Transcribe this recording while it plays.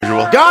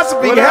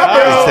Gossiping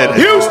Heifers,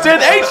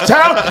 Houston,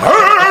 H-Town.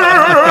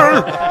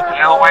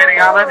 Still waiting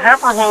on that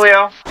heifer,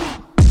 Julio.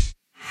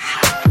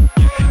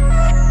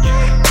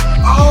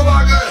 Oh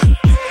my God!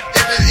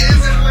 If it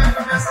isn't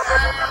Heifers,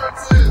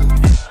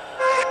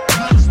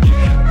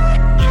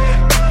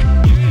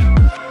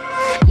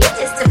 You're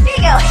just a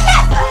big old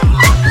heifer.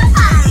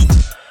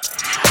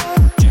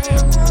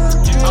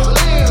 I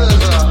believe there's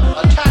an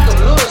attack of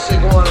lunacy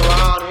going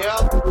around here.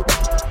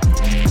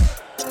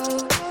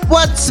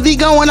 What's be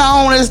going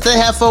on? It's the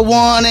Heifer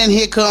 1, and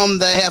here come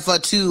the Heifer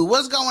 2.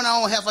 What's going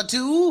on, Heifer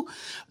 2?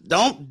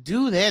 Don't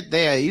do that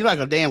there. You like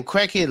a damn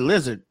crackhead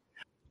lizard.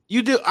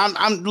 You do.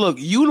 Look,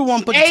 you the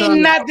one put the tongue.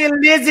 Ain't nothing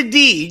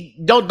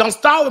lizardy. Don't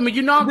start with me.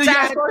 You know I'm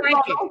tired of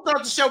drinking. Don't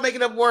start the show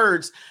making up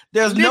words.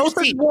 There's no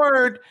such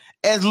word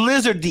as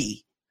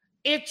lizardy.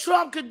 If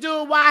Trump could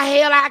do it, why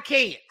hell I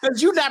can't?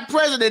 Because you're not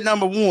president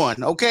number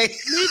one, okay?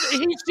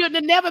 He shouldn't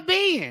have never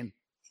been.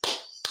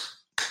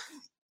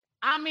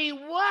 I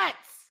mean, what?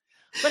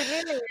 But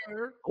hey,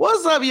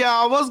 what's up,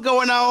 y'all? What's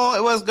going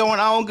on? What's going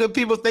on, good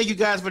people? Thank you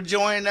guys for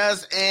joining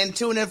us and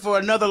tune in for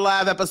another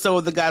live episode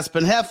of the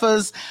Gossiping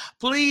Heifers.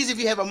 Please, if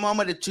you have a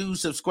moment to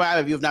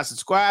subscribe, if you have not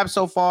subscribed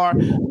so far,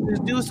 please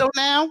do so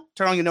now.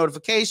 Turn on your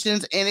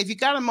notifications, and if you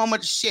got a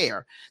moment,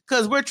 share,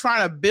 because we're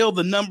trying to build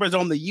the numbers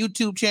on the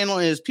YouTube channel,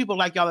 and it's people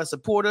like y'all that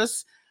support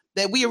us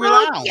that we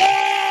rely on.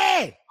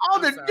 Yeah,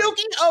 on the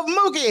Dookie of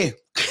Mookie.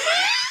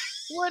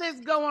 What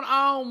is going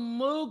on,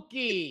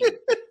 Mookie?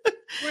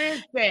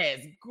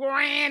 Princess,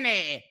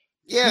 Granny.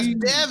 Yes,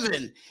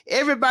 Devin.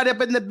 Everybody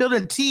up in the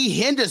building. T.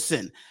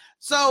 Henderson.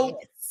 So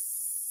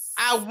yes.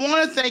 I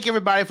want to thank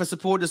everybody for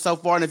supporting us so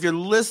far. And if you're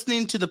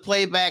listening to the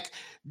playback,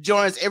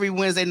 join us every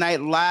Wednesday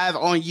night live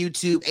on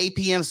YouTube, 8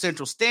 p.m.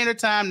 Central Standard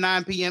Time,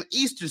 9 p.m.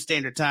 Eastern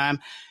Standard Time.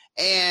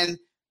 And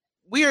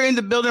we are in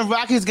the building.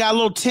 Rocky's got a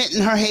little tint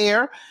in her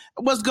hair.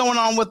 What's going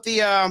on with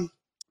the...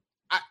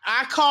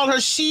 I called her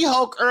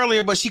She-Hulk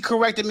earlier, but she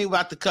corrected me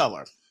about the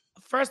color.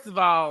 First of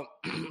all,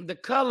 the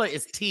color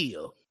is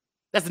teal.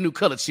 That's the new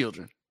color,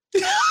 children.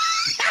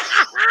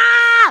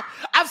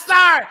 I'm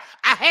sorry.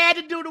 I had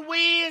to do the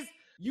whiz.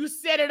 You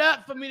set it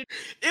up for me.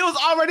 It was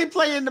already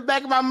playing in the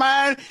back of my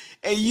mind,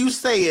 and you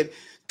say it.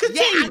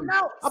 Continue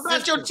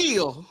about your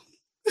teal.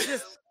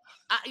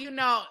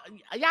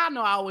 Y'all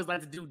know I always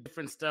like to do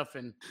different stuff,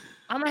 and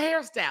I'm a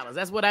hairstylist.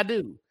 That's what I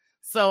do.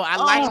 So I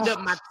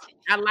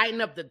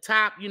lighten up the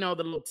top, the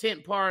little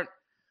tint part,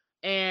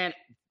 and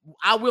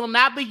I will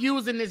not be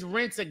using this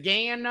rinse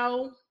again,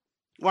 though.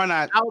 Why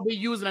not? I will be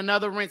using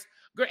another rinse.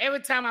 Girl,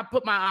 every time I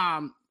put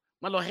my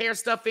little hair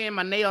stuff in,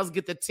 my nails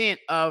get the tint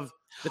of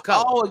the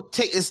color. Oh,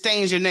 it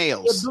stains your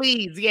nails. It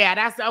bleeds. Yeah,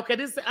 that's okay.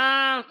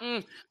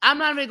 I'm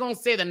not even gonna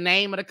say the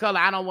name of the color.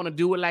 I don't want to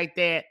do it like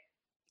that.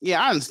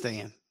 Yeah, I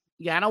understand.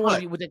 Yeah, I don't want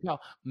to be what they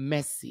call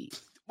messy.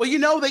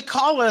 Well, they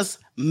call us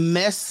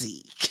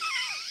messy.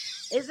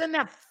 Isn't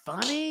that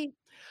funny?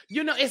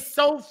 It's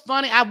so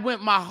funny. I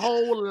went my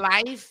whole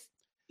life,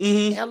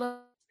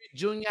 elementary,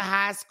 junior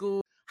high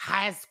school,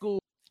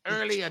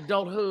 early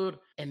adulthood,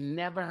 and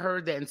never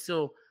heard that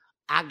until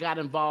I got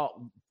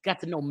involved,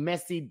 got to know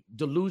messy,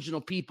 delusional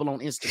people on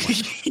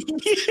Instagram.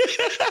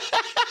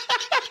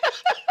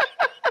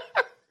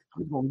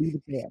 I'm going to leave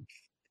it there.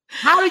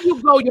 How do you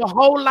go your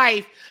whole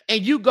life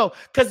and you go,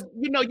 because,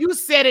 you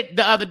said it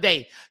the other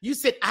day. You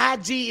said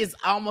IG is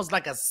almost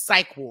like a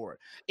psych ward.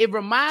 It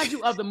reminds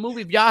you of the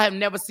movie, if y'all have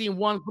never seen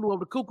One Flew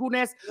Over the Cuckoo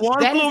Nest. One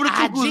Flew Over the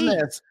Cuckoo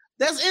Nest.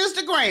 That's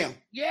Instagram.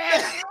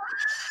 Yeah.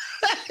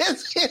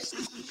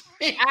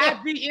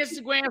 IG,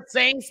 Instagram,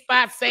 same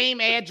spot,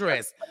 same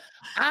address.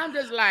 I'm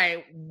just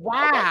like,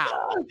 wow.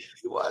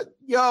 Oh,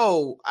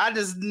 yo, I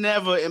just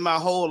never in my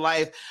whole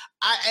life.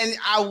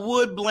 I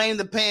would blame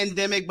the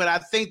pandemic, but I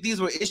think these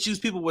were issues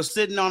people were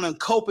sitting on and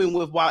coping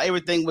with while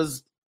everything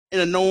was in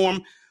a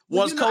norm.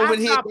 Once COVID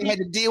hit, they had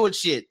to deal with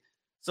shit.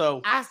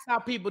 So I saw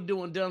people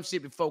doing dumb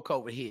shit before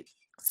COVID hit.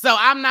 So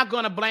I'm not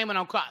going to blame it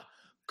on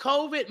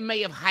COVID.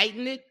 May have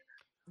heightened it.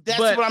 That's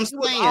what I'm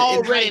saying.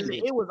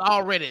 It was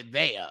already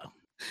there.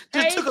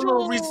 Just took a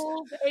little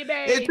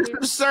it took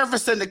some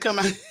surfacing to come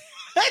out.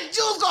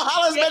 Jules gonna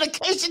holler his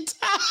medication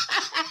time.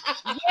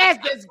 Yes,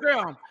 this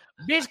girl.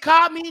 Bitch,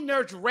 call me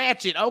Nurse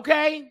Ratchet,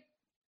 okay?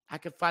 I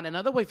can find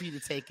another way for you to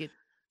take it.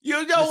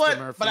 You know Mr. what?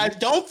 Murphy. But I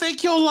don't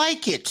think you'll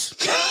like it.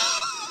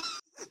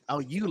 Oh,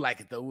 you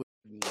like it though.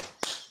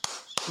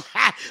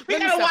 We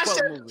gotta watch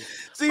it.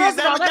 See, we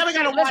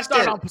gotta watch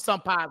that on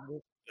some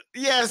positive.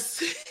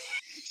 Yes.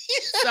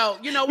 So,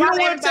 why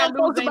everybody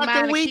lose their mind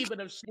and keep it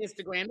on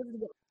Instagram?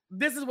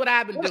 This is what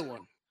I've been doing.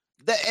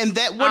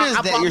 What is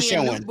that you're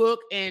showing? A new book,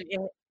 and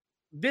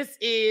this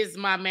is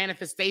my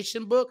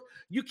manifestation book.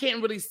 You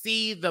can't really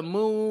see the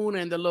moon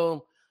and the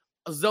little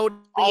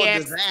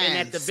zodiacs, and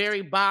at the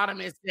very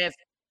bottom it says,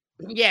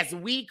 "Yes,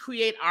 we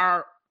create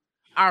our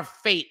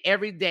fate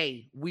every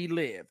day we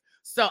live."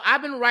 So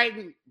I've been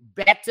writing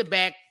back to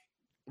back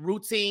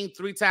routine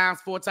 3 times,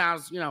 4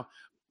 times,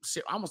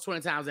 almost 20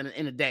 times in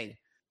a day.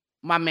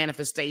 My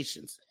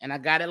manifestations, and I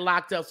got it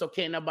locked up, so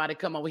can't nobody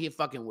come over here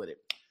fucking with it.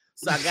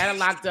 So I got it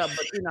locked up,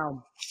 but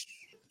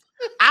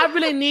I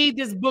really need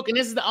this book, and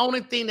this is the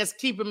only thing that's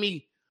keeping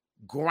me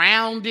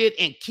grounded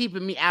and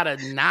keeping me out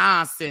of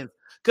nonsense.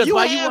 Because you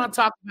want to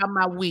talk about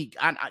my week,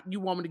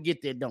 you want me to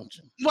get there, don't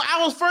you? Well,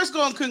 I was first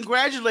going to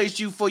congratulate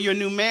you for your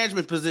new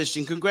management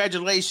position.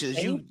 Congratulations.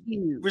 Thank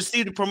you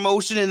received a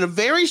promotion in a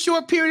very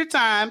short period of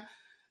time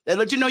that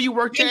let you know you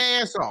worked your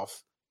ass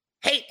off.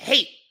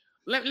 Hey,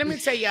 let me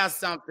tell y'all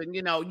something.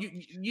 You know,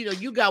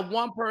 you got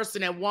one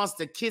person that wants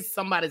to kiss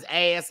somebody's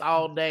ass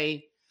all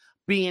day,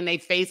 be in their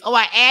face. Oh,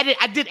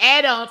 I did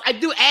add-ons. I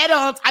do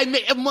add-ons. I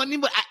make money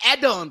with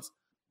add-ons.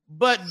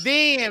 But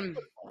then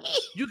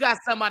you got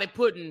somebody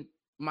putting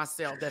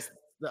myself, that's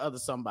the other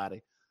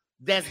somebody,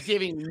 that's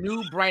giving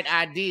new bright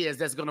ideas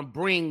that's going to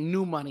bring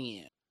new money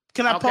in.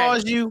 Can I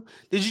pause you?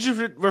 Did you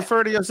just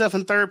refer to yourself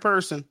in third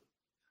person?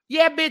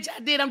 Yeah, bitch, I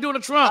did. I'm doing a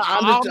Trump.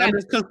 I'm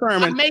just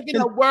confirming. I'm making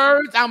the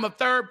words. I'm a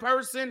third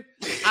person.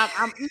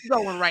 I'm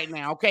egoing right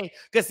now, okay?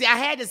 Because, see, I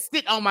had to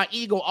sit on my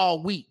ego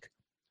all week.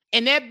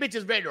 And that bitch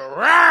is ready to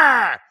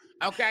roar,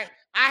 okay?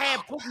 I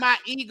had put my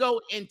ego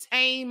in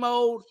tame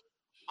mode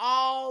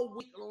all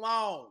week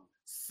long.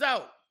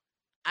 So,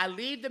 I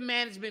leave the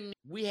management.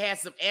 We had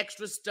some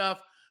extra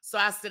stuff. So,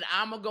 I said,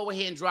 I'm going to go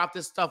ahead and drop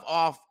this stuff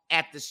off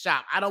at the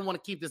shop. I don't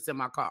want to keep this in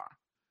my car.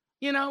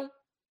 You know?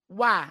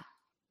 Why?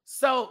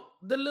 So,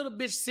 the little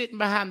bitch sitting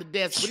behind the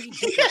desk, what are you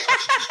doing?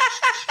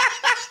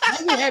 Why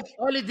you have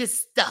all of this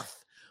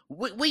stuff?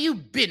 Where you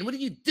been? What are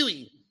you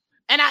doing?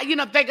 And I,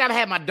 thank God I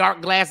had my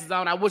dark glasses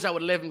on. I wish I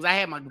would have left them because I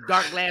had my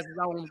dark glasses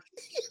on.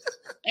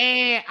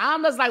 And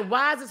I'm just like,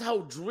 why is this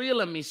hoe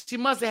drilling me? She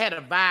must have had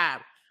a vibe.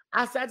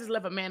 I said, I just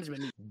left a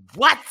management meeting.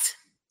 What?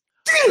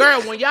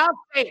 Girl, when y'all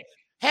say,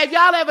 have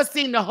y'all ever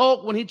seen the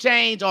Hulk when he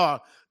changed, or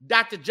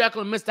Dr.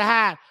 Jekyll and Mr.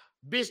 Hyde?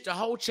 Bitch, the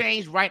whole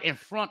changed right in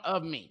front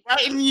of me.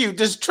 Right in you,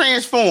 just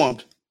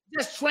transformed.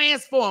 Just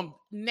transformed.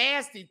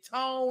 Nasty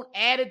tone,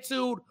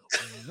 attitude.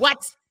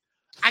 What?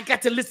 I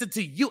got to listen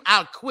to you.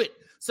 I'll quit.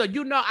 So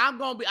I'm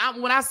gonna be.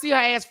 When I see her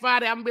ass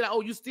Friday, I'm gonna be like,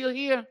 "Oh, you still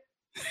here?"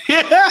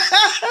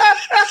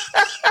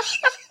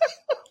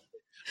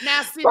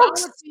 Now, see,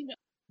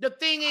 the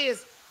thing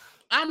is,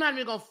 I'm not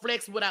even gonna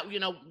flex without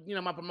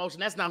my promotion.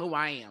 That's not who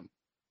I am.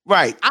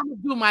 Right. I'm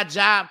gonna do my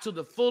job to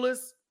the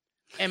fullest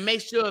and make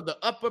sure the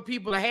upper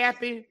people are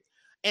happy.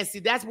 And see,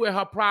 that's where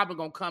her problem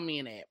gonna come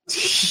in at.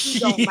 She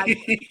don't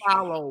like to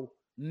follow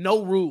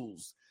no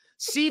rules.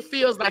 She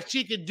feels like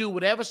she can do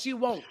whatever she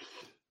wants.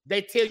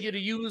 They tell you to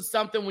use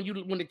something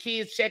when the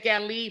kids check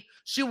out and leave.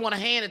 She want to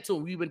hand it to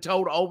them. You've been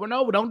told over and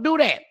over, don't do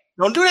that.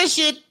 Don't do that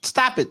shit.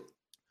 Stop it.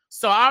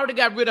 So I already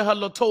got rid of her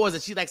little toys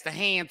that she likes to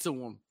hand to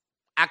them.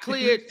 I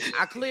cleared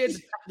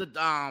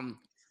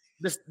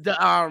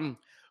the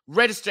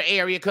register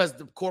area because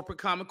the corporate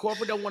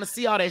don't want to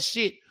see all that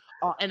shit.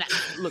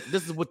 Look,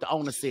 this is what the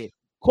owner said.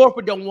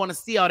 Corporate don't want to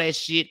see all that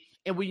shit,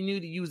 and we need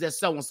to use that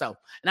so-and-so.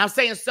 And I'm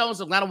saying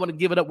so-and-so, I don't want to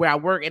give it up where I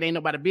work. It ain't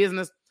nobody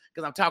business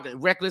because I'm talking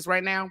reckless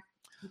right now.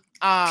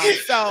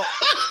 So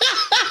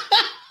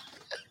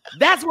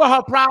that's where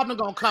her problem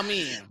gonna come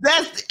in.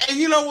 And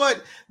you know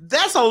what?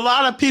 That's a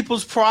lot of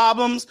people's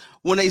problems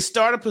when they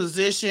start a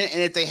position,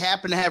 and if they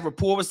happen to have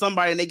rapport with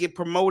somebody and they get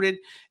promoted,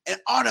 and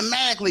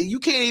automatically you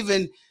can't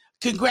even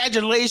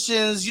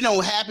congratulations,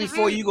 happy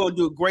for you, gonna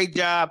do a great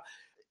job.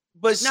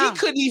 But she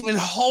couldn't even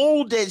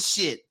hold that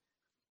shit.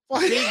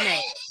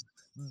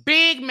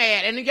 Big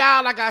mad. And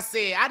y'all, like I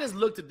said, I just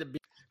looked at the bitch.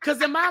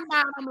 Because in my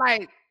mind, I'm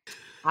like,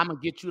 I'm gonna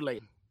get you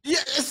later. Yeah,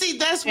 see,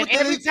 that's what. And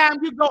every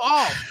time you go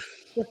off,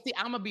 see,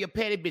 I'm gonna be a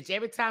petty bitch.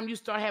 Every time you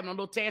start having a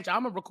little tantrum,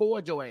 I'm gonna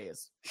record your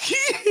ass. See,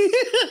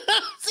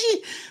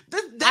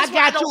 that's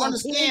what I don't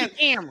understand.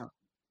 Camera.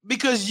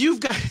 Because you've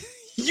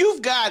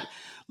got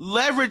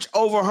leverage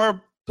over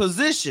her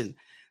position.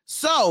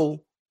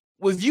 So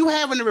with you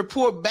having to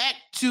report back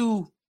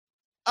to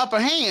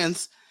upper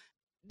hands,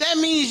 that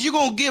means you're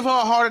gonna give her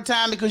a harder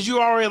time because you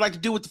already like to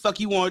do what the fuck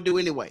you want to do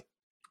anyway.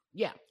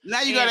 Yeah.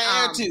 Now you got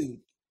an attitude.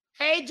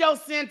 Hey, Joe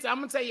Center, I'm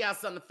gonna tell y'all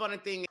something. The funny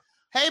thing.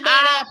 Hey,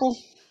 Bad Apple.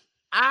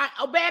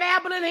 Bad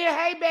Apple in here.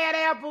 Hey, Bad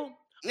Apple.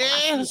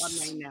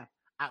 Yes.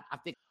 I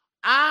think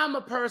I'm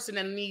a person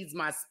that needs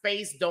my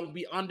space. Don't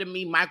be under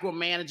me,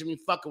 micromanaging me,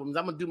 fucking with me.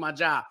 I'm gonna do my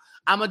job.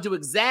 I'm gonna do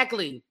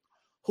exactly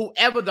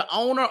whoever the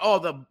owner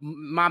or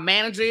my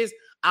manager is.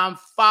 I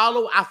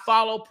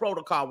follow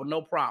protocol with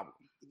no problem.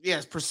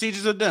 Yes,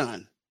 procedures are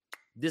done.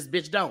 This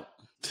bitch don't.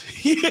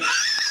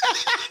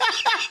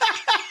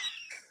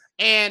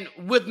 And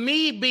with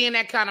me being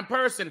that kind of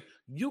person,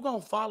 you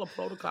gonna follow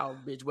protocol,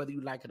 bitch, whether you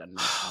like it or not.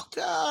 Oh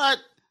God.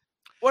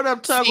 What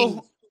up,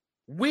 Tuggle?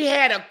 We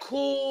had a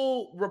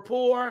cool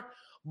rapport,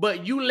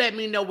 but you let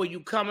me know where you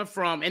coming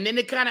from. And then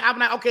I'm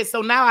like, okay,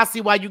 so now I see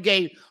why you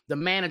gave the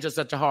manager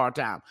such a hard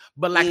time.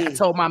 But like I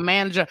told my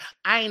manager,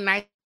 I ain't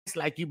nice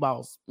like you,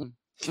 boss.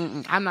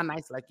 I'm not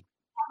nice like you.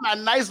 I'm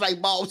not nice like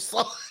boss.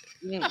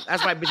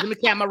 That's right, bitch. Let me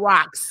count my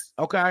rocks.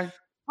 Okay.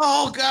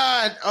 Oh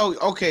God. Oh,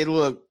 okay.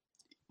 Look.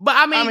 But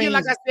I mean,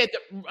 like I said,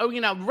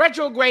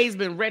 retrograde's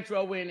been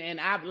retroing, and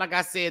like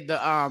I said,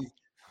 I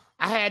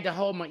had to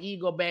hold my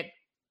ego back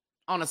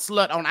on a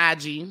slut on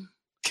IG.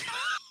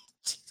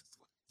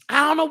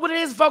 I don't know what it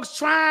is, folks.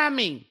 Trying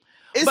me.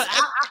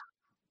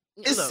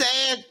 It's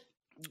sad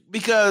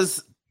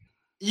because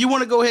you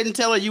want to go ahead and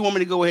tell her. You want me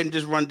to go ahead and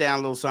just run down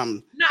a little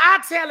something? No, I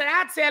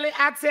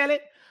tell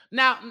it.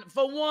 Now,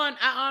 for one,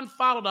 I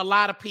unfollowed a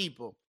lot of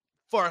people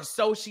for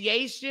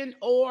association,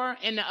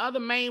 and the other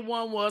main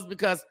one was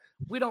because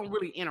we don't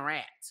really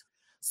interact.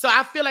 So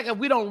I feel like if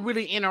we don't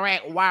really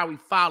interact, why are we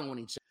following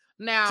each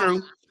other? Now,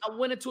 True. I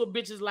went into a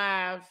bitch's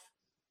live.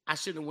 I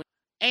shouldn't have went.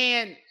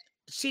 And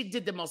she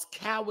did the most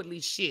cowardly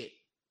shit.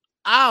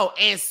 Oh,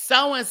 and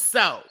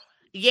so.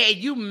 Yeah,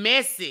 you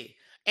messy.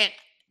 And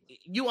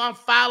you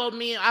unfollowed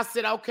me. I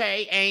said,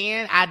 okay,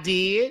 and I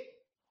did.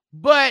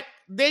 But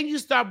then you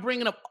start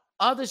bringing up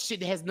other shit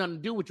that has nothing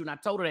to do with you. And I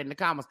told her that in the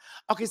comments.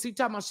 Okay, so you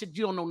talking about shit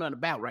you don't know nothing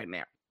about right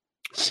now.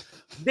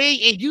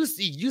 You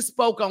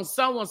spoke on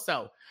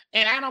so-and-so.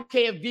 And I don't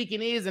care if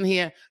Deacon is in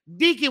here.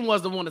 Deacon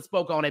was the one that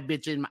spoke on that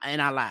bitch in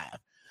our live.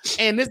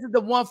 And this is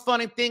the one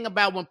funny thing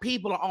about when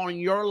people are on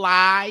your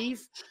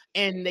live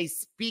and they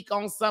speak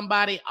on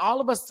somebody,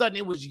 all of a sudden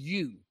it was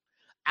you.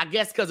 I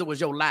guess because it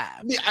was your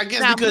live. Yeah, I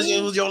guess now, because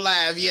it was your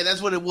live. Yeah,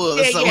 that's what it was.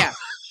 Yeah, yeah.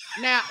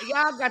 Now,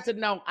 y'all got to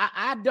know,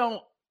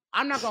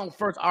 I'm not going to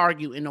first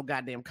argue in no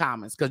goddamn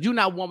comments because you're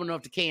not woman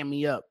enough to cam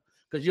me up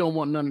because you don't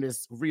want none of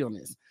this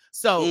realness.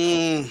 So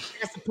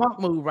that's a punk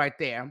move right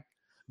there.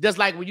 Just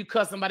like when you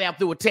cut somebody out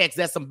through a text,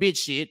 that's some bitch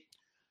shit.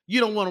 You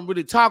don't want to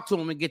really talk to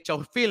them and get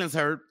your feelings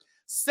hurt.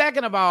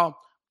 Second of all,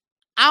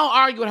 I don't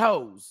argue with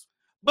hoes.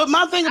 But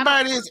my thing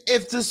about it is,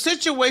 if the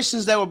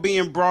situations that were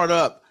being brought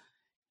up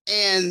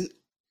and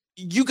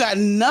you got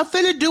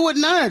nothing to do with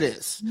none of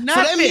this.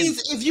 Nothing. So that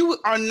means if you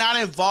are not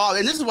involved,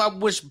 and this is what I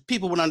wish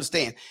people would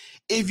understand,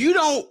 if you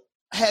don't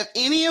have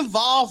any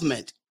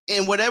involvement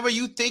in whatever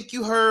you think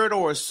you heard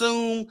or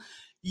assume,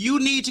 you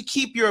need to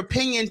keep your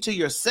opinion to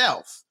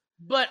yourself.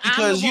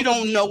 Because you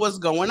don't know what's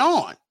going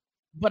on.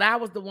 But I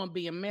was the one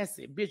being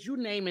messy. Bitch, you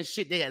naming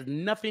shit that has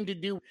nothing to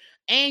do,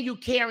 and you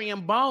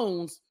carrying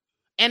bones,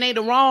 and they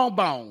the wrong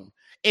bone.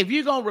 If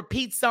you're going to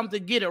repeat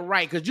something, get it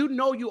right, because you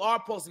know you are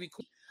supposed to be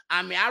cool.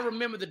 I mean, I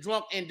remember the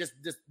drunk and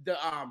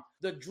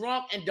the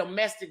drunk and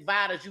domestic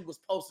violence you was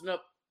posting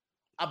up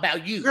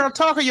about you. Girl,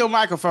 talk on your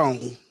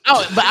microphone.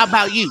 Oh, but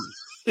about you.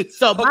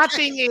 So my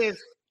thing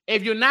is,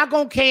 if you're not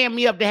going to cam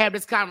me up to have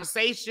this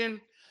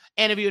conversation,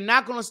 and if you're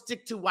not going to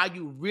stick to why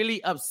you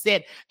really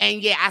upset,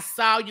 and yeah, I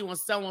saw you on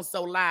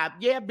so-and-so live.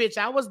 Yeah, bitch,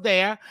 I was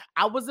there.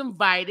 I was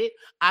invited.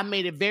 I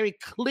made it very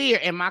clear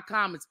in my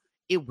comments,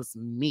 it was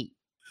me.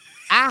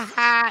 I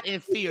hide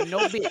and fear no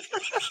bitch.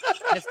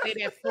 Let's say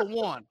that for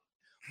one.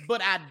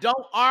 But I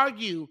don't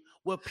argue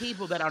with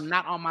people that are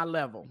not on my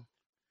level.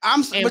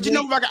 But you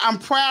know, I'm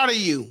proud of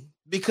you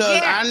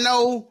because I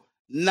know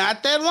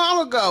not that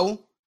long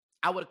ago,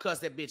 I would have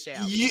cussed that bitch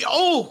out. Yeah,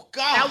 oh,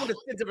 God. I would have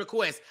sent a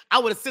request.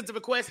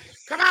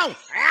 Come on.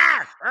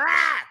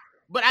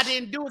 But I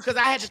didn't do it because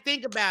I had to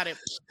think about it.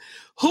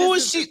 Who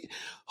is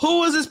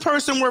this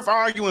person worth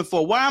arguing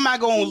for? Why am I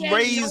going to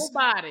raise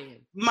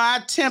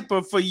my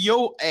temper for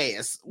your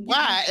ass?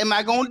 Why am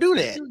I going to do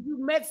that? You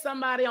met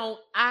somebody on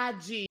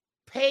IG,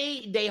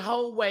 paid their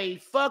whole way,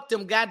 fucked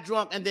them, got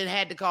drunk, and then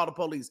had to call the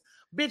police.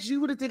 Bitch, you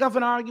would think I'm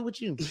going to argue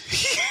with you.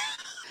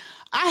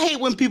 I hate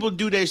when people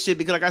do that shit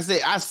because, like I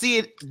said, I see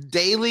it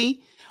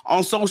daily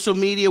on social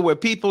media where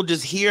people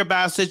just hear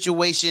about a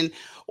situation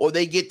or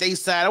they get their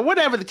side or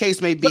whatever the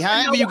case may be. But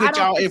however you get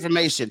y'all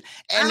information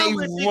and they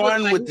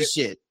run with the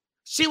shit.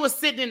 She was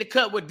sitting in the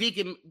cut where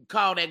Deacon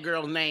called that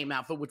girl's name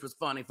out for, which was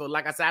funny. For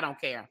like I said, I don't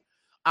care.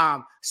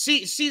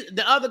 She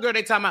the other girl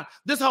they talking about,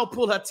 this whole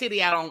pull her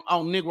titty out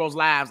on Negroes'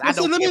 lives. I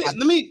don't care. Let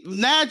me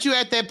now that you're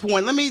at that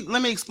point, let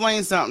me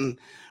explain something.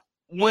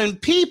 When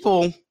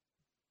people,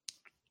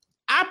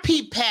 I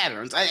peep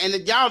patterns, and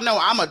y'all know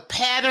I'm a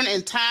pattern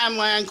and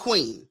timeline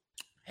queen.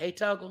 Hey,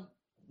 Tuggle.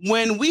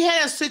 When we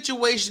had a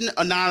situation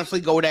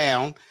anonymously go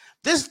down,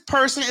 this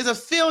person is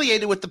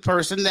affiliated with the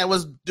person that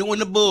was doing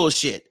the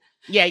bullshit.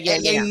 Yeah.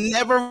 They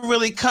never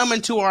really come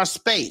into our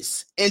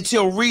space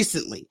until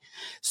recently.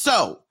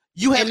 So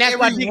you have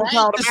every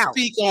right to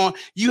speak on.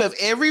 You have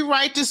every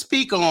right to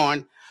speak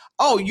on.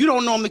 Oh, you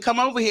don't normally come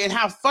over here, and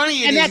how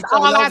funny it is. And that's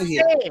all I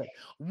said.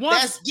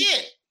 That's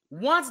it.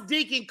 Once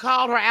Deacon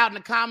called her out in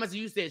the comments,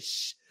 and you said,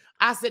 shh.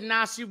 I said,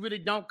 nah, she really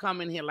don't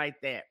come in here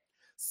like that.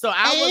 So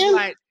I was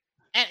like,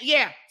 and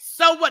yeah,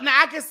 so what? Now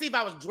I can see if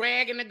I was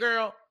dragging the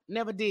girl.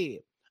 Never did.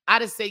 I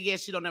just say,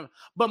 yes, she don't never.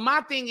 But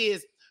my thing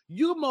is,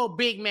 you more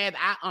big mad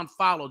I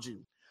unfollowed you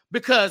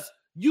because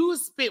you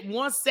spent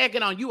 1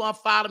 second on you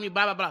unfollowed me,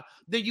 blah, blah, blah.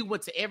 Then you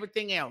went to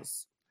everything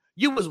else.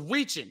 You was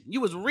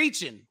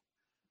reaching.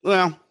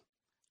 Well,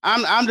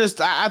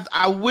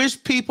 I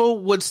wish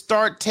people would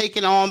start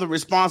taking on the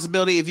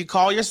responsibility. If you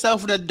call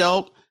yourself an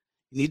adult,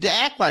 you need to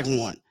act like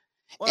one.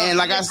 Well, and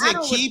like I said,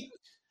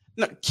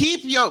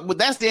 keep your. But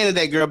that's the end of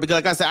that, girl. Because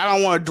like I said, I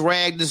don't want to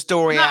drag the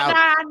story out. No,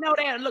 I know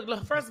that.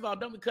 Look. First of all,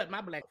 don't be cutting my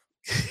black.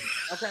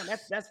 Okay,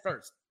 that's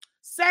first.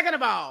 Second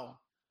of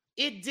all,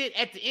 it did.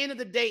 At the end of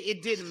the day,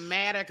 it didn't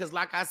matter because,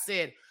 like I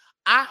said,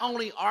 I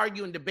only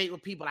argue and debate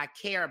with people I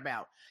care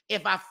about.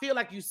 If I feel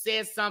like you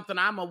said something,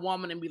 I'm a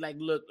woman and be like,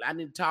 look, I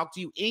need to talk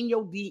to you in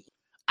your deep.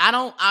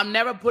 I'm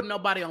never putting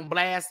nobody on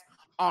blast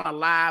on a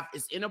live.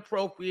 It's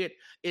inappropriate.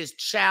 It's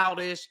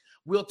childish.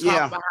 We'll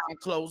talk behind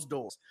closed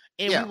doors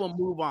and we will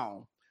move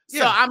on.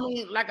 So, I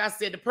mean, like I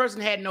said, the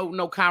person had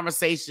no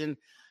conversation.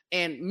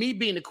 And me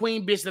being the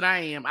queen bitch that I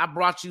am, I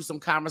brought you some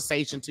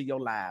conversation to your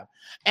live.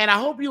 And I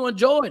hope you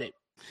enjoyed it.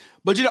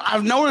 But,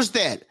 I've noticed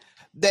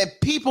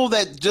that people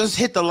that just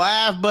hit the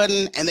live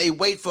button and they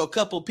wait for a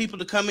couple of people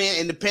to come in,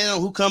 and depending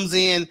on who comes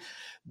in,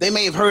 they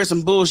may have heard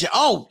some bullshit.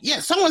 Oh, yeah,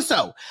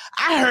 so-and-so.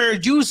 I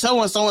heard you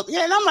so-and-so.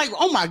 Yeah, and I'm like,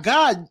 oh, my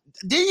God.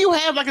 Didn't you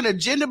have like an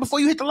agenda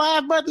before you hit the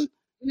live button?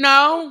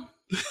 No.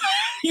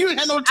 You didn't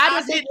have no time. I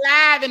just hit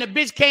live and a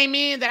bitch came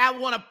in that I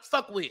want to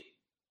fuck with.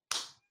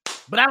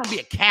 But I don't be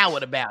a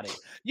coward about it.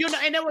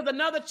 And there was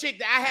another chick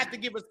that I have to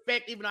give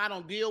respect even though I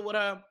don't deal with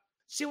her.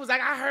 She was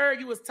like, I heard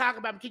you was talking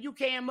about me. Can you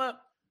cam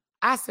up?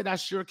 I said, I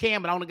sure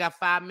can, but I only got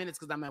 5 minutes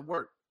because I'm at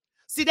work.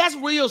 See, that's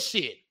real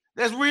shit.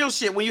 That's real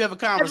shit when you have a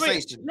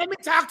conversation. Let me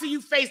talk to you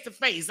face to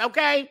face,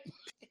 okay?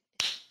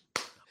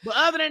 But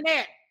other than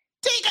that,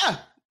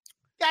 Tika!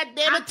 God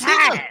damn it,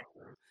 Tika!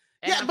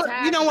 Yeah, but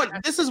you know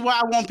what? This is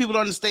why I want people to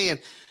understand.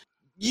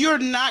 You're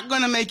not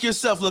going to make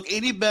yourself look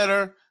any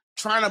better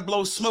trying to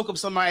blow smoke up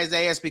somebody's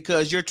ass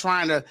because you're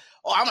trying to,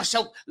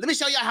 let me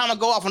show y'all how I'm going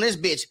to go off on this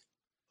bitch.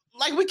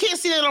 Like, we can't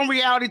see that on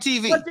reality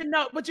TV.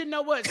 But you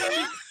know what?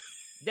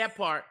 That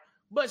part.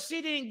 But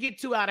she didn't get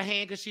too out of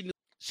hand because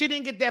she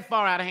didn't get that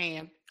far out of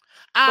hand.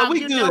 But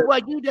we you good. know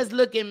what? You just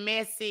looking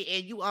messy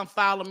and you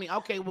unfollow me.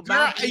 Okay, well,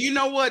 girl, you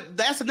know what?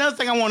 That's another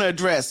thing I want to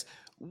address.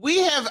 We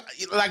have,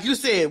 like you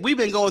said, we've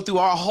been going through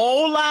our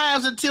whole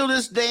lives until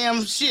this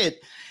damn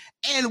shit.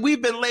 And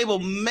we've been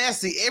labeled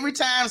messy. Every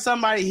time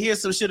somebody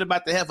hears some shit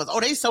about the Heifers, oh,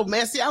 they so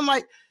messy. I'm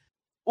like,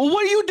 well,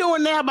 what are you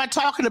doing now by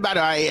talking about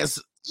our ass?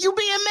 You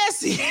being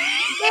messy.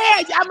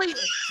 Yeah, I mean,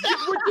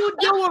 what you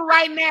doing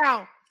right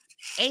now?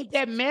 Ain't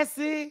that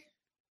messy?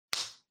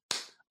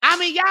 I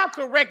mean, y'all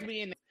correct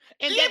me in that.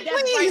 And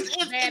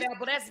that's bad,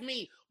 but that's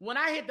me. When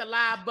I hit the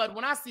live button,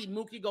 when I see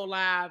Mookie go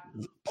live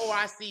or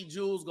I see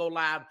Jules go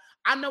live,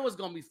 I know it's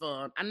gonna be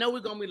fun. I know we're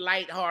gonna be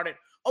lighthearted,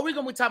 or we're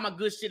gonna be talking about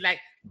good shit like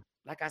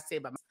I said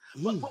about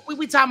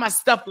we talking about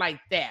stuff like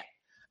that.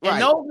 And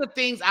those are the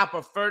things I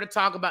prefer to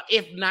talk about,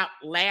 if not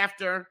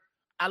laughter.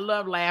 I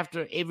love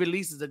laughter. It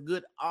releases a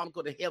good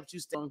article that helps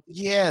you stay on.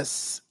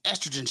 Yes,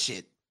 estrogen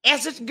shit.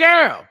 Estrogen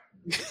girl.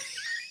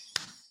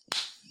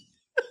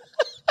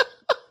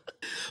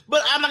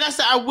 But like I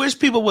said, I wish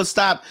people would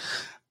stop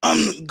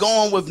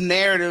going with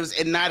narratives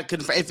and not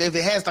confirm. If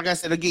it has, like I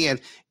said again,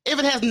 if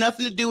it has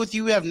nothing to do with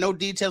you, have no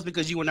details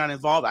because you were not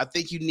involved, I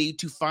think you need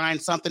to find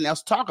something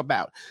else to talk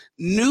about.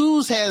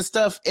 News has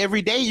stuff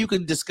every day you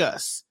can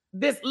discuss.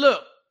 There's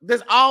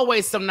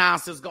always some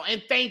nonsense going.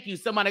 And thank you.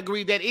 Somebody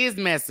agreed that is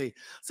messy.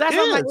 So that's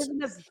like, isn't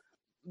this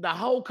the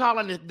whole call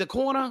in the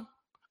corner?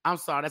 I'm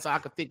sorry, that's all I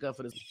could think of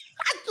for this.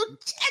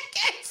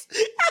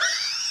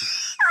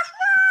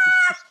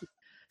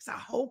 It's a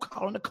whole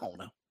call in the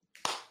corner.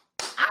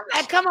 I'm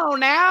like, come on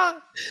now.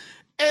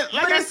 And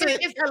like I said,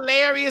 it's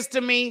hilarious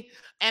to me.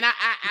 And I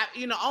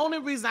only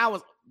reason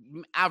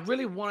I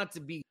really wanted to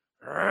be,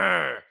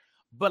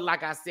 but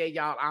like I said,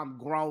 y'all, I'm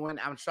growing.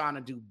 I'm trying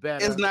to do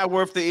better. It's not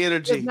worth the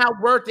energy. It's not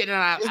worth it.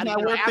 And it's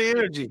not worth the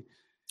energy.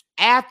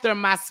 After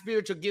my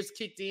spiritual gifts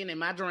kicked in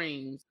my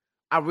dreams,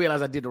 I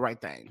realized I did the right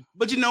thing.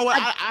 But you know what?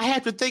 I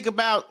have to think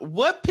about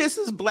what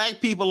pisses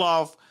black people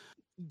off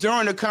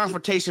during the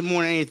confrontation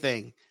more than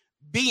anything.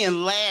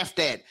 Being laughed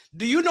at.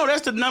 Do you know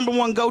that's the number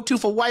one go-to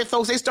for white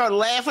folks? They start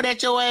laughing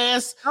at your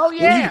ass. Oh,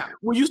 yeah.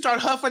 When you start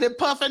huffing and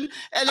puffing,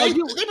 and they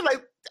be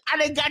like, I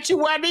done got you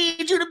where I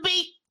need you to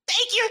be.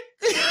 Thank you.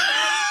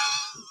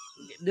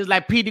 Just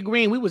like Peter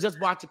Green. We was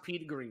just watching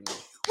Peter Green.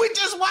 We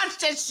just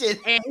watched that shit.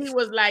 And he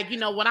was like,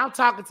 when I'm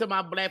talking to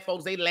my black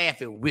folks, they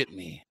laughing with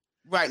me.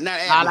 Right. Not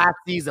at All me. I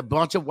see is a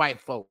bunch of white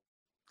folks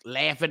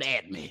laughing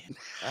at me.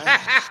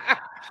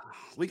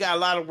 We got a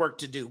lot of work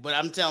to do, but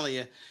I'm telling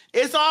you,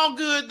 it's all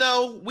good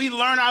though. We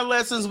learn our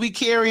lessons. We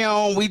carry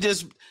on. We're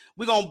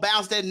going to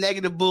bounce that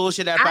negative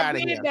bullshit out of here.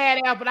 I did bad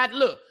out, but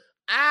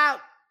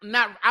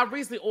I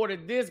recently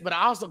ordered this, but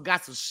I also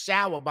got some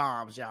shower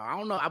bombs, y'all. I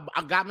don't know.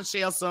 I got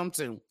Michelle some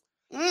too.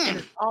 And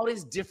it's all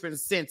these different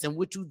scents. And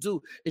what you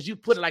do is you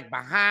put it like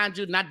behind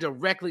you, not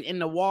directly in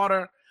the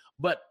water,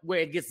 but where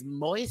it gets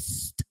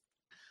moist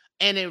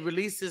and it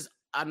releases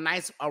a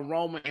nice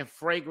aroma and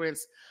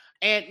fragrance.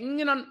 And,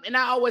 and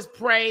I always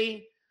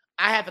pray.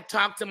 I have to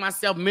talk to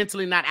myself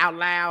mentally, not out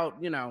loud,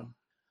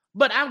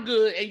 But I'm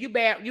good. And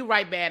you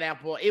right, Bad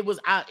Apple.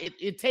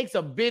 It takes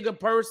a bigger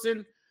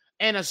person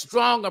and a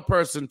stronger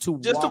person to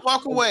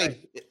walk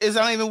away. It's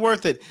not even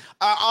worth it.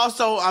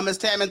 Also, Ms.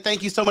 Tadman,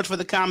 thank you so much for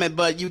the comment,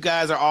 but you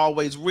guys are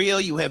always real.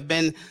 You have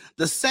been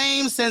the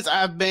same since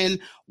I've been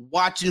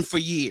watching for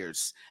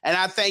years. And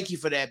I thank you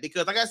for that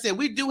because, like I said,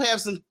 we do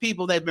have some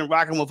people that have been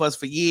rocking with us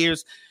for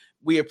years.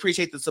 We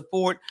appreciate the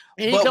support.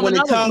 But when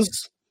it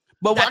comes,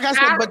 but like I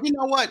said, but you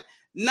know what?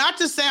 not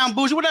to sound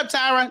bougie. What up,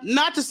 Tyra?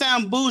 Not to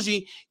sound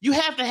bougie, you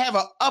have to have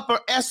an upper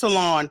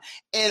echelon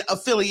and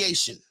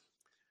affiliation.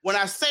 When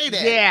I say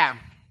that,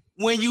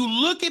 when you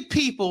look at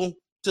people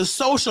to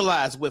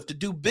socialize with, to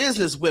do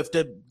business with,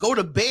 to go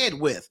to bed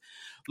with,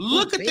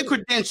 look at the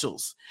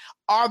credentials.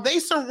 Are they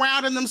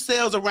surrounding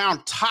themselves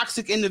around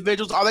toxic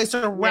individuals? Are they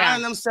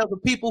surrounding themselves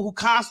with people who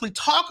constantly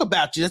talk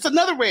about you? That's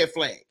another red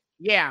flag.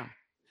 Yeah.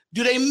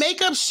 Do they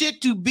make up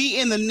shit to be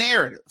in the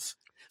narrative?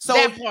 So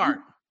that part.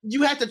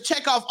 You have to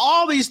check off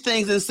all these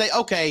things and say,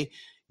 okay,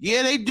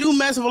 yeah, they do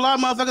mess with a lot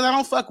of motherfuckers I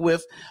don't fuck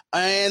with.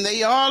 And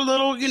they are a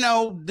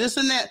little, this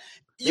and that.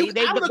 They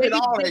look at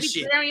all that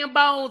shit. Carrying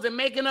bones and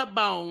making up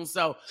bones.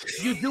 So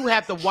you do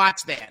have to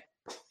watch that.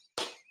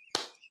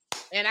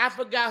 And I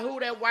forgot who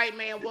that white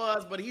man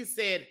was, but he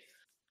said,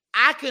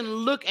 I can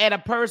look at a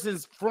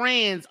person's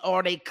friends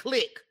or they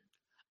clique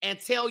and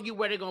tell you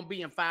where they're going to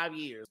be in 5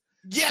 years.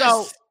 Yes.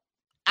 So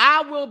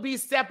I will be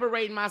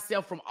separating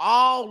myself from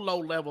all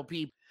low-level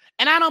people.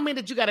 And I don't mean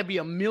that you got to be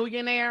a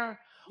millionaire.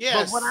 Yes.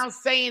 But what I'm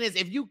saying is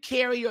if you're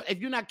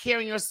not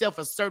carrying yourself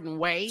a certain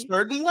way,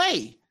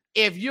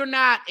 if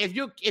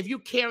you're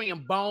carrying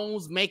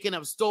bones, making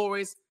up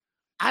stories,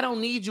 I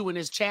don't need you in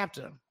this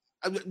chapter.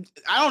 I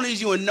don't need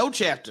you in no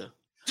chapter.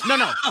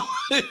 No.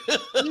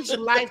 Each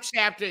life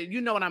chapter, you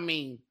know what I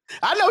mean.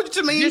 I know what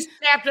you mean. This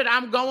chapter that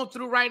I'm going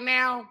through right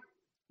now,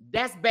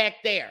 that's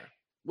back there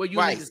where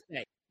you need to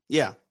stay.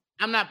 Yeah.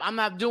 I'm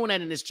not doing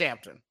that in this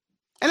chapter.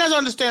 And that's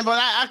understandable.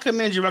 I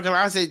commend you, because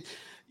I said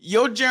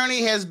your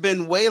journey has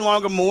been way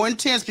longer, more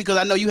intense, because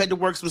I know you had to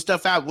work some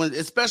stuff out,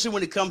 especially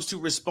when it comes to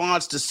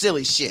response to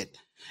silly shit.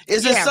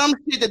 Is there some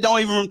shit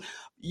that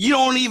you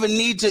don't even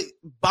need to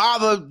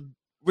bother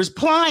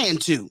replying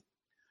to?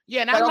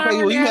 Yeah, and like, okay,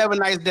 well, you have a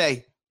nice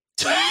day.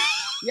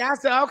 Yeah, I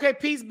said, okay,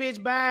 peace,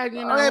 bitch, bye.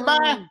 Okay,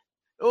 bye.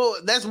 Oh,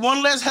 that's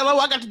one less hello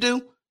I got to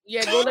do.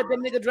 Yeah, go let that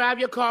nigga drive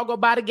your car, go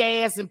buy the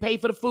gas and pay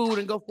for the food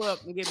and go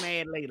fuck and get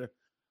mad later.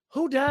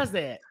 Who does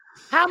that?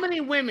 How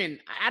many women?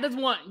 I just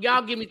want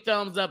y'all give me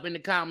thumbs up in the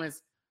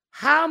comments.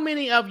 How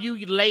many of you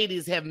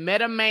ladies have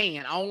met a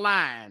man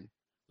online,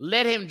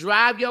 let him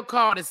drive your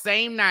car the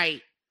same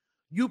night,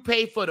 you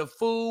pay for the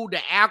food, the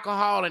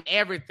alcohol, and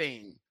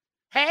everything?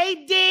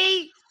 Hey,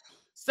 D.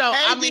 So,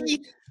 hey, I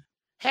mean,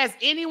 has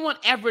any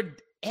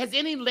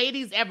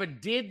ladies ever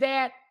did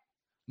that?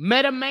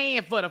 Met a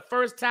man for the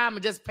first time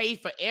and just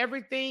paid for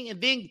everything? And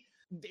then,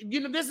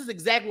 this is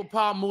exactly what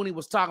Paul Mooney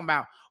was talking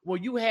about, where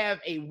you have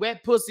a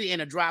wet pussy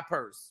and a dry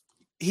purse.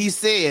 He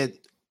said,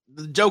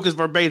 the joke is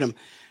verbatim,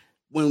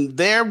 when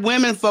their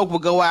women folk will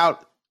go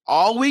out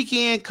all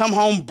weekend, come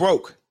home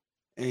broke.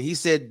 And he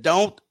said,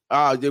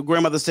 the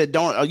grandmother said,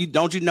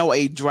 don't you know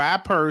a dry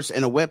purse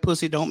and a wet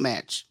pussy don't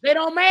match? They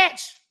don't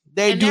match.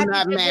 They do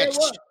not match.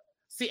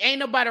 See, ain't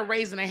nobody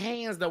raising their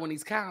hands, though, in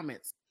these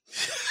comments.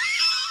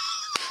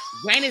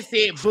 Granny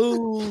said,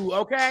 boo,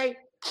 okay?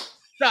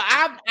 So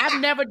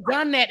I've never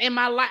done that in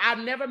my life. I've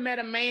never met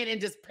a man and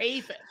just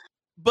paid for it.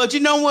 But you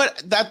know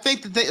what? I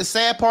think the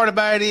sad part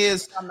about it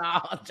is,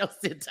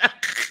 just sit down.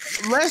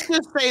 Let's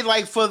just say,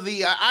 like, for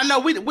the I know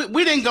we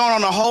didn't go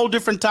on a whole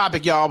different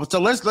topic, y'all. But so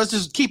let's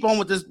just keep on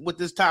with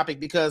this topic,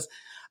 because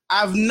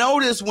I've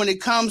noticed when it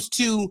comes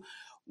to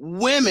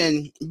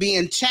women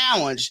being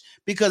challenged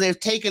because they've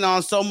taken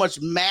on so much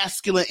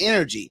masculine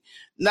energy,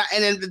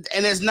 and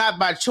it's not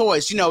by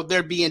choice.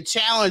 They're being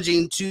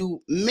challenging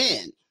to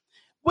men,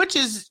 which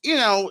is,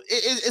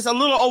 it's a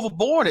little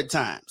overboard at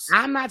times.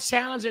 I'm not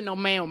challenging no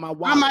man with my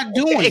wife. I'm not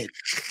doing it.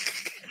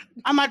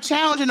 I'm not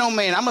challenging no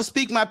man. I'm going to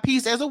speak my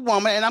piece as a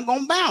woman, and I'm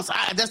going to bounce.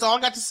 That's all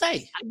I got to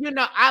say.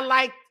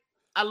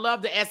 I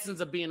love the essence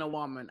of being a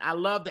woman. I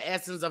love the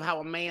essence of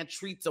how a man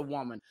treats a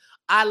woman.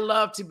 I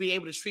love to be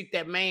able to treat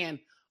that man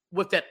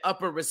with that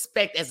upper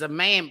respect as a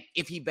man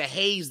if he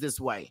behaves this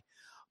way.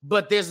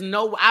 But there's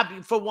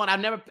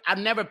I've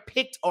never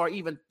picked or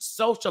even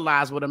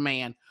socialized with a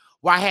man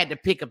where I had to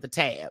pick up the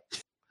tab.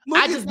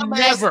 I just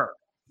never.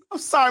 I'm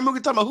sorry,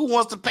 Mookie, talking about who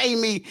wants to pay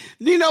me.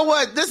 You know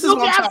what? This is Mookie,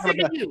 what I'm talking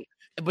about. You.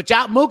 But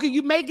y'all, Mookie,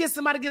 you may get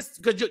somebody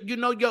because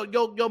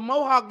your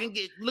mohawk can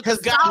has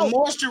got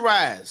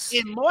moisturized.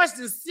 It's moist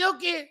and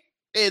silky.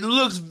 It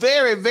looks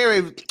very,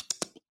 very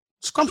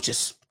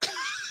scrumptious.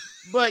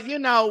 But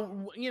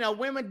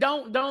women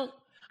don't.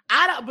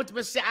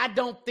 I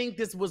don't think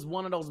this was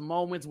one of those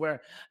moments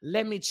where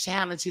let me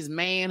challenge his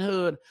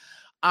manhood.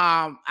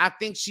 I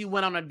think she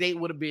went on a date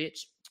with a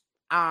bitch.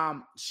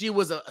 She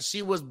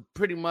was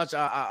pretty much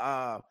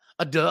a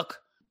duck,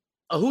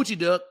 a hoochie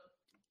duck.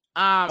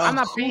 I'm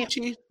not paying a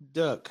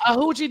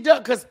hoochie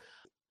duck, because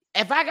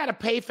if I gotta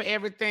pay for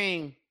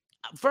everything,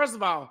 first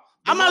of all,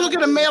 I'm not looking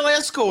at a male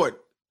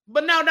escort.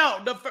 But no,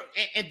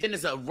 and then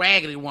there's a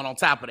raggedy one on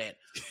top of that.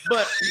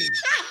 But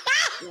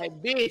like,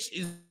 bitch,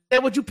 is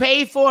that what you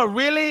paid for?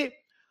 Really?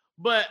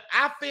 But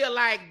I feel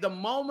like the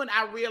moment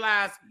I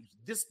realized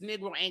this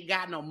nigga ain't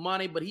got no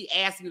money, but he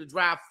asked me to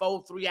drive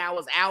 3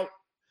 hours out.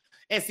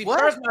 And see,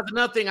 first of all, that's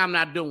another thing I'm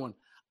not doing.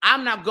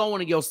 I'm not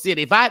going to your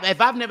city. If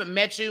I've never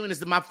met you and this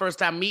is my first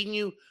time meeting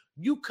you,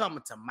 you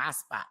coming to my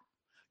spot.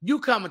 You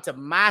coming to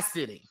my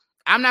city.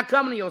 I'm not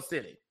coming to your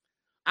city.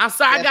 I'm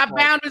sorry, I got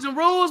boundaries and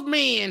rules,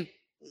 man.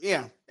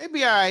 Yeah, it'd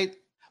be all right.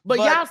 But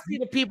y'all see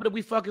the people that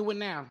we fucking with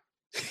now.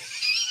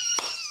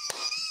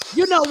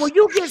 You know, when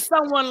you get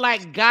someone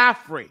like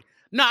Godfrey,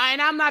 no,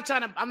 and I'm not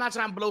trying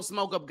to blow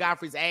smoke up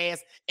Godfrey's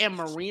ass and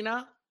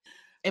Marina,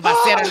 if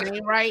I said her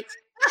name right.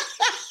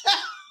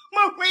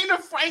 Marina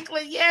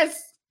Franklin,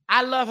 yes.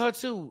 I love her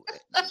too.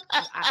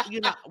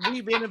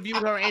 We've interviewed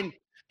her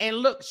and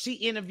look, she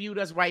interviewed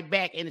us right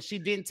back, and she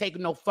didn't take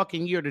no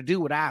fucking year to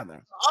do it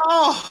either.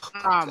 Oh,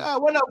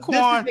 God, what up,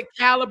 Corn? This is the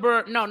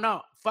caliber.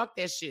 No, fuck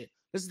that shit.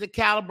 This is the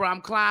caliber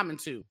I'm climbing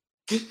to.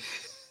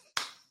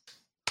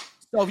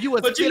 So if you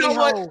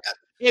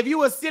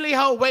a silly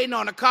hoe waiting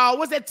on a call,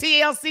 what's that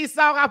TLC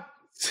song? I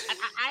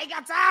ain't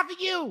got time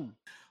for you.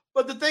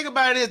 But the thing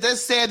about it is,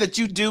 that's sad that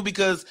you do,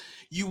 because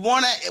you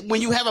want to,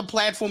 when you have a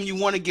platform, you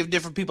want to give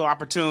different people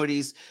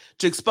opportunities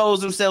to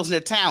expose themselves and their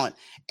talent.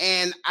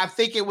 And I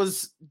think it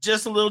was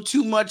just a little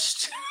too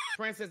much.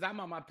 Princess, I'm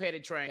on my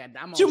petty train.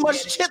 Too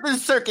much chitlin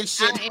circuit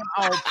shit.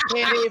 I am on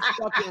petty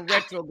fucking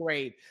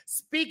retrograde.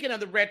 Speaking of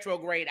the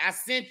retrograde, I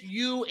sent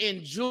you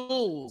and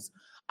Jules.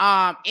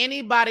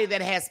 Anybody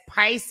that has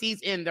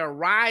Pisces in their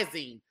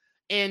rising,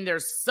 in their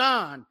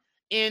sun,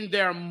 in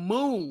their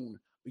moon,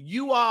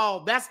 you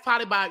all, that's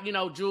probably about,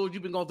 Jules,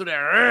 you've been going through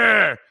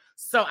that.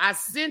 So I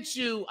sent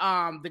you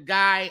the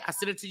guy, I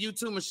sent it to you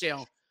too,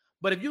 Michelle.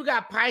 But if you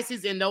got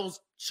Pisces in those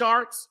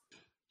charts,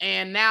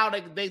 and now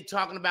they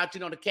talking about,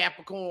 the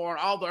Capricorn,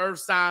 all the earth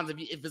signs,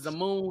 if it's a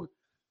moon,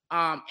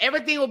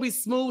 everything will be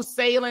smooth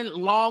sailing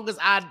long as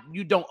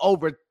you don't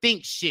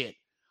overthink shit.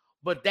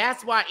 But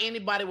that's why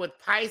anybody with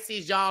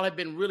Pisces, y'all have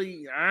been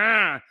really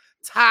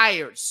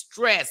tired,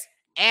 stressed,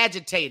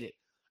 agitated.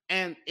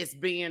 And it's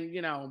being,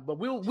 but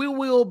we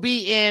will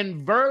be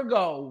in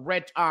Virgo.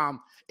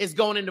 It's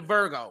going into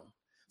Virgo.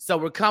 So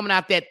we're coming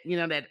out that,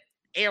 that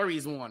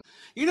Aries one.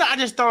 I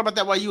just thought about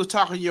that while you were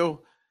talking your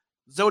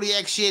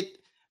zodiac shit.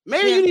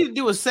 Maybe you need to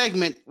do a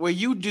segment where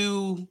you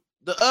do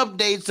the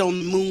updates on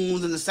the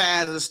moons and the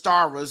signs of the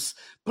stars,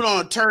 put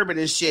on a turban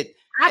and shit.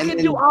 I can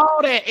do all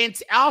that and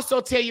also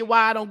tell you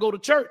why I don't go to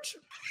church.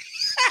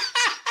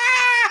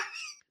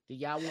 Do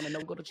y'all want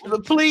to go to church?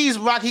 But please,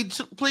 Rocky,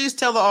 please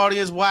tell the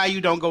audience why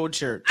you don't go to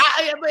church.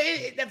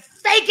 The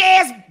fake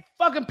ass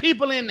fucking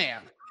people in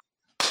there.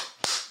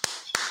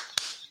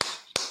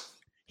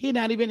 He's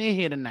not even in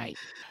here tonight.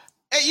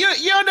 Hey,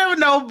 you'll never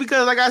know,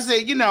 because, like I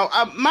said,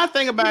 my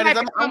thing about it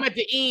is I'm at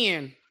the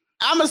end.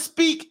 I'm gonna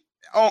speak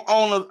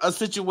on a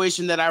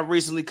situation that I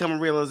recently come to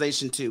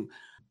realization to.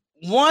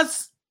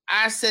 Once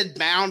I set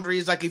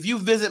boundaries, like if you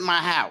visit my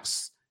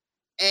house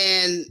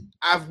and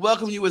I've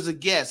welcomed you as a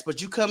guest,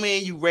 but you come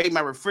in, you raid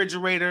my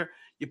refrigerator,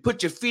 you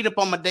put your feet up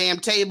on my damn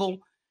table,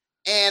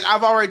 and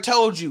I've already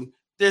told you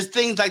there's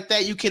things like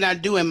that you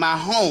cannot do in my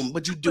home,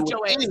 but you do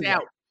your it anyway.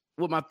 Out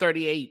with my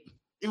 38.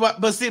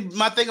 But see,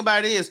 my thing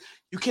about it is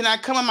you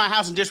cannot come in my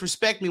house and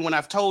disrespect me when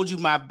I've told you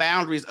my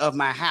boundaries of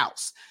my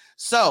house.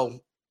 So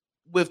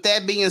with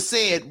that being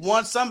said,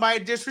 once somebody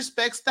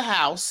disrespects the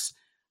house,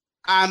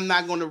 I'm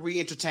not going to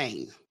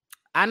re-entertain.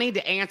 I need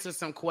to answer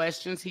some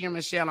questions here,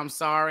 Michelle. I'm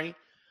sorry.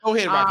 Go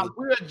ahead, Rocky.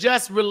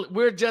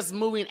 We're just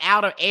moving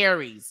out of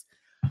Aries.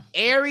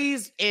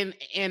 Aries and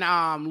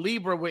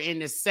Libra were in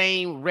the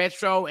same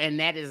retro, and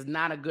that is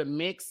not a good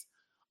mix.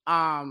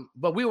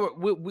 But we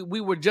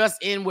were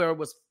just in where it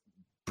was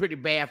pretty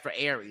bad for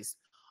Aries.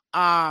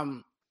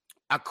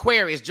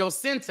 Aquarius,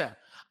 Jacinta.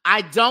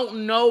 I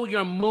don't know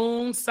your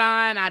moon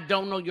sign. I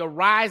don't know your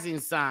rising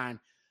sign.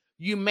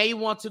 You may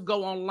want to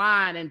go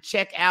online and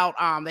check out,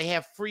 they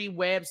have free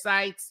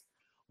websites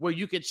where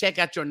you can check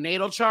out your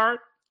natal chart.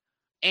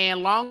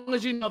 And long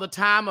as you know the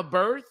time of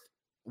birth,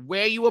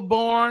 where you were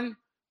born,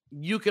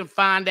 you can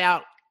find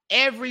out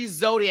every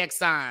zodiac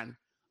sign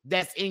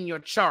that's in your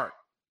chart.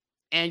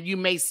 And you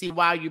may see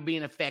why you're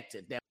being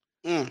affected.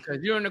 Because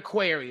you're an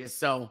Aquarius.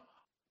 So,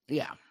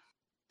 yeah.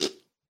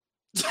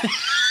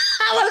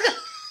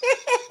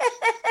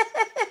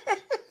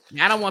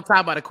 I don't want to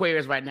talk about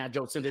Aquarius right now,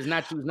 Joe. Since it's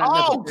not you.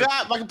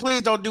 God, like,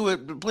 please don't do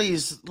it.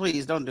 Please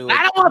don't do it.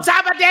 I don't want to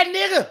talk about that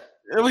nigga.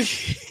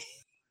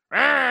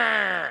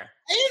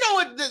 And you know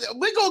what?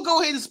 We're gonna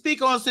go ahead and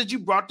speak on, since you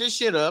brought this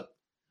shit up.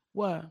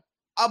 What?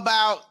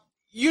 About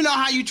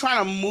how you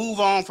trying to move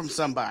on from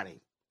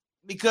somebody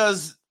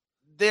because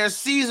their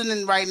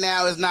seasoning right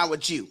now is not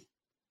with you.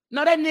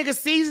 No, that nigga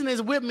season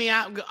is with me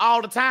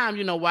all the time.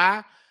 You know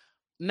why?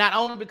 Not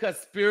only because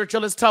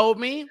spiritualists told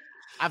me.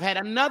 I've had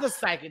another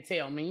psychic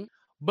tell me,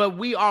 but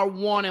we are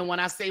one. And when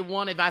I say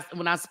one,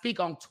 when I speak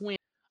on twin,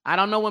 I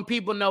don't know when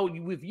people know.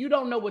 If you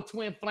don't know what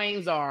twin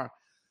flames are,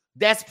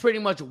 that's pretty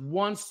much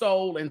one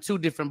soul in two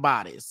different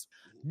bodies.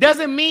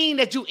 Doesn't mean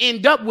that you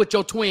end up with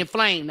your twin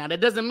flame. Now, that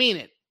doesn't mean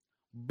it.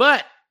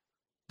 But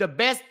the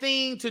best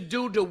thing to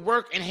do to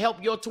work and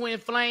help your twin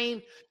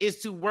flame is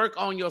to work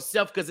on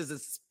yourself, because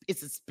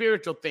it's a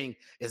spiritual thing.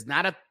 It's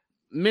not a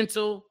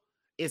mental,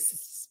 it's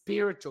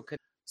spiritual.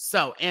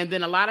 So, and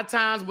then a lot of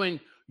times when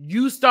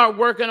you start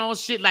working on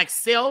shit like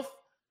self,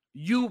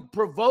 you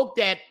provoke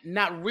that,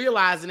 not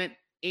realizing it,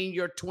 in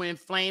your twin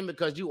flame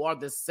because you are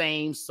the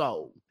same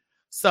soul.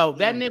 So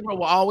that nigga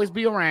will always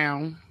be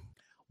around.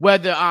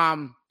 Whether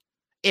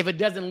if it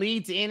doesn't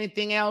lead to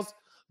anything else,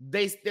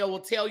 they still will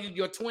tell you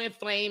your twin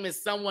flame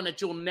is someone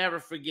that you'll never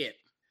forget.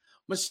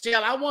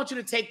 Michelle, I want you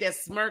to take that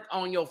smirk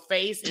on your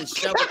face and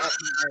shove it up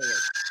your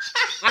ass.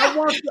 I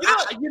want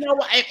you know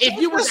what? If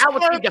you was, I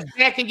would think the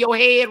back of your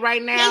head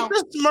right now.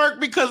 It's the smirk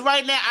because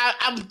right now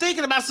I'm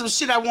thinking about some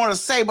shit I want to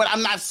say, but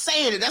I'm not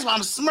saying it. That's why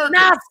I'm smirking.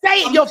 Nah,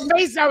 say it. Your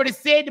face already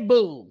said the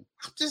boo.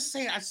 I'm just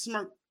saying I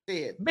smirked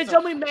dead. Bitch,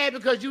 don't be mad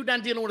because you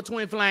done dealing with a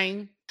twin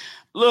flame.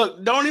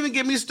 Look, don't even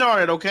get me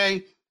started,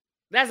 okay?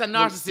 That's a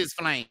narcissist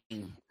flame,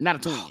 not a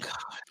twin. Oh,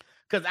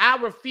 because I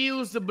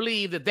refuse to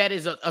believe that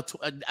is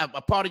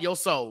a part of your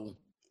soul.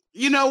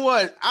 You know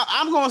what?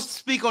 I'm going to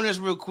speak on this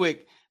real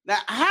quick. Now,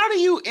 how do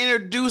you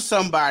introduce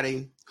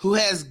somebody who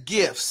has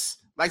gifts,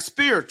 like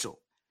spiritual,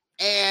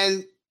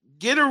 and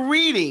get a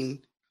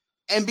reading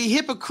and be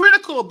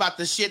hypocritical about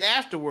the shit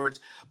afterwards?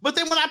 But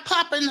then when I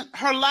pop in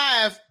her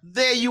live,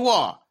 there you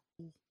are.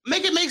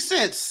 Make it make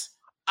sense.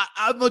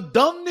 I'm a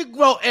dumb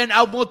Negro and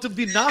I want to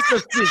be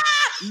narcissist.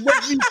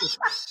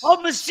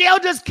 Oh, Michelle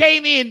just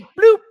came in.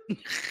 Bloop.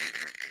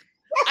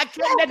 I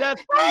can't let her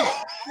think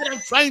that I'm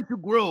trying to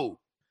grow.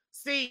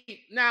 See,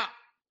 now,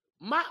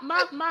 my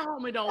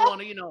homie don't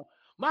want to,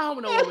 my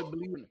homie don't want to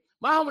believe it.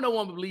 My homie don't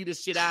want to believe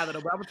this shit either.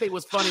 But I'm going to tell you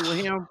what's funny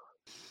with him.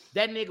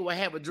 That nigga will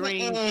have a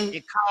dream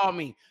and call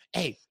me.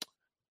 Hey,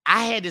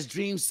 I had this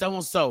dream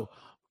so-and-so.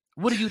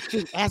 What do you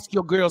think? Ask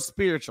your girl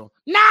spiritual.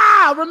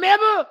 Nah,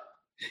 remember?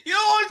 You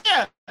don't want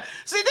to.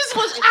 See, this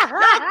was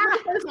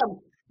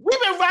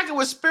we've been rocking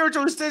with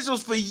spiritual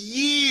essentials for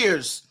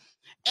years,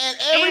 and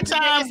every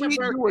time we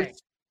do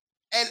it,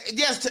 and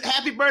yes,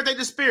 happy birthday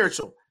to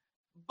spiritual.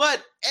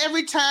 But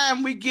every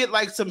time we get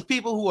like some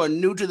people who are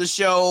new to the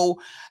show,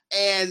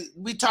 and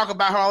we talk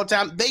about her all the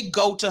time, they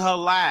go to her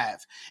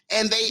live,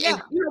 and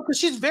because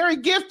she's very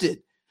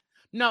gifted.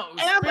 No,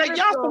 and I'm like,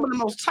 y'all some of the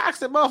most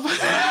toxic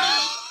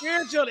motherfuckers.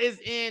 Spiritual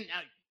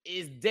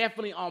is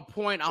definitely on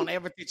point on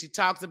everything she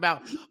talks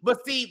about.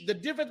 But see, the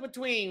difference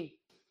between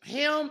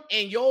him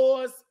and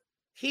yours,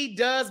 he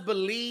does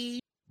believe,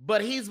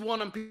 but he's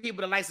one of them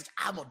people that likes,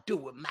 I'm going to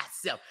do it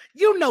myself.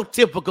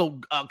 Typical,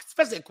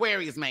 especially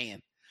Aquarius man.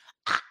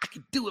 I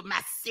can do it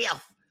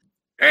myself.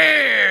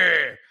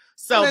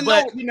 So,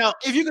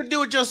 if you can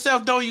do it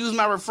yourself, don't use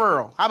my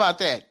referral. How about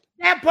that?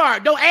 That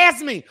part, don't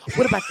ask me.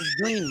 What about the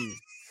dreams?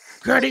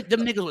 Girl,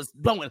 them niggas was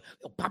blowing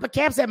popping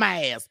caps at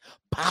my ass.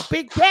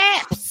 Popping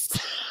caps.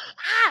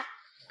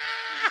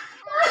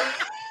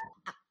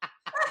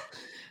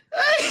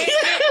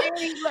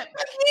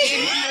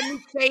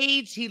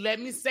 He let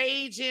me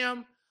sage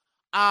him.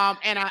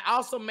 And I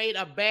also made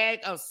a bag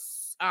of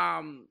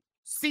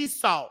sea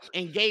salt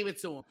and gave it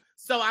to him.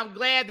 So I'm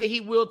glad that he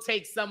will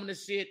take some of the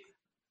shit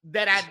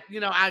that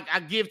I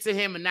give to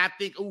him and not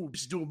think, ooh,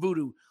 she's doing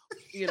voodoo.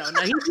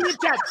 Now he did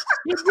try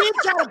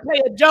to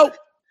play a joke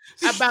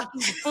about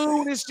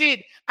food and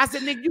shit. I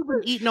said, nigga, you've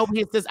been eating over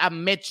here since I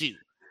met you.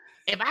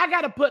 If I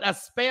gotta put a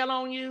spell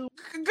on you,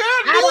 girl,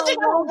 I don't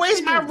want to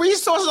waste my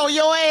resources on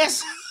your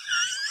ass.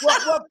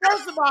 Well,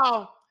 first of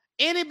all,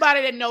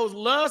 anybody that knows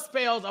love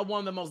spells are one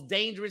of the most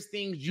dangerous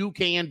things you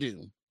can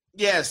do.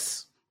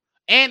 Yes.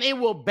 And it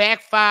will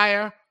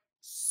backfire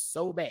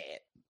so bad.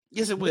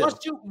 Yes, it will.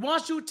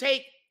 Once you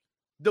take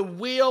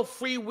the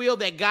free will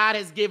that God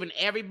has given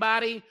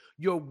everybody,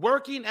 you're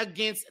working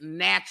against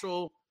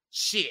natural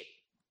shit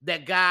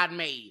that God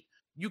made.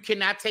 You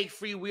cannot take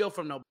free will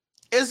from nobody.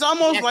 It's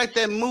almost like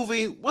that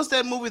movie. What's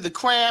that movie, The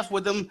Craft,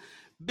 where them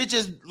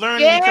bitches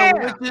learn to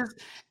become witches,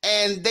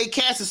 and they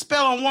cast a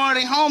spell on one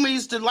of their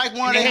homies to like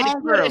one of their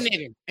homegirls.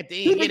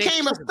 He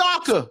became a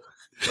stalker.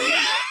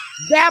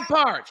 That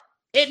part.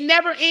 It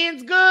never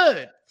ends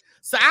good.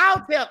 So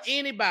I'll tell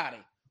anybody,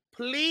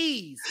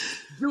 please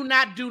do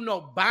not do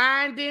no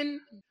binding.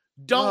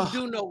 Don't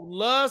do no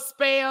love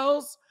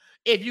spells.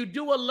 If you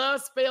do a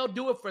love spell,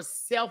 do it for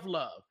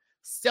self-love,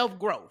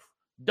 self-growth.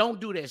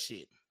 Don't do that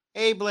shit.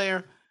 Hey,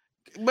 Blair.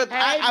 But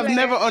I've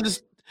never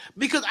understood,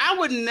 because I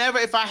would never,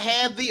 if I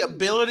had the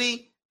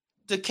ability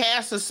to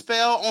cast a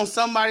spell on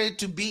somebody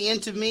to be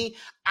into me,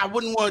 I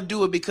wouldn't want to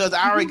do it because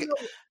I already.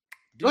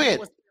 Go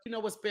ahead. You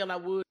know what spell I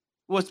would?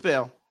 What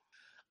spell?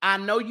 I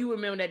know you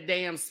remember that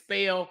damn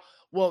spell.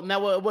 Well,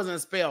 no, it wasn't a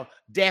spell.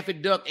 Daffy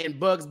Duck and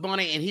Bugs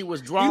Bunny, and he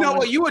was drawing. You know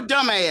what? You a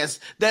dumbass.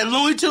 That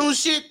Looney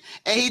Tunes shit,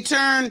 and he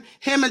turned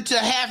him into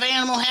half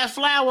animal, half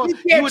flower.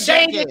 You would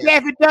change the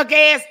Daffy Duck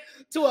ass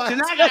to a.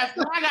 Now I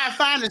gotta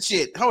find the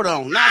shit. Hold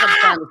on. Now I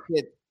gotta find the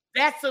shit.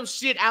 That's some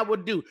shit I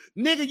would do.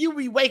 Nigga, you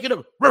be waking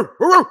up.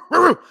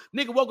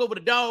 Nigga woke up with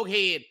a dog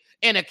head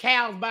and a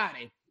cow's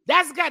body.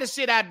 That's the kind of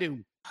shit I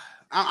do.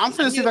 I'm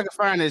finna see if I can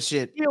find that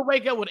shit. He'll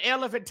wake up with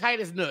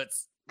elephantitis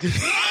nuts. Kind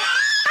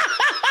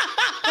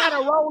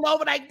of roll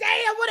over like,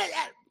 damn, what is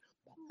that?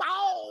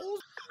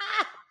 Balls.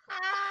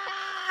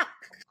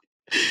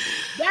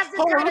 That's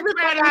the kind of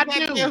crap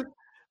I do.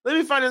 Let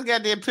me find this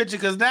goddamn picture,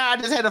 because now I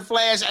just had a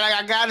flash and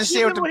I gotta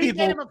share with the people. He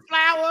gave him a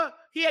flower.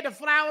 He had the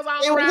flowers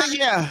all around.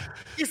 Yeah.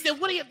 He said,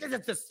 what are you? This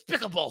is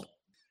despicable.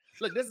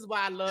 Look, this is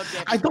why I love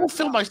that. I don't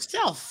feel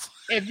myself.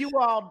 If you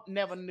all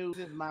never knew,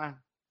 this is I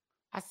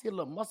see a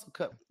little muscle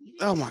cup.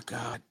 Oh my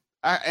God.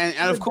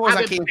 And of course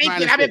I can't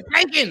find it. I've been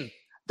thinking.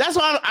 That's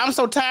why I'm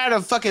so tired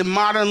of fucking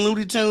modern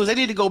Looney Tunes. They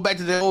need to go back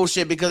to their old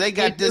shit because they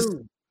got this.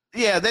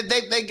 Yeah,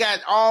 they got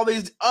all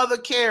these other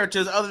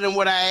characters other than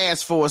what I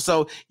asked for.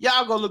 So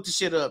y'all go look the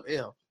shit up.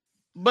 Yeah.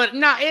 But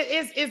no,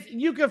 it's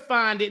you can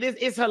find it.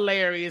 It's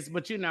hilarious.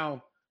 But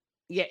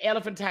yeah,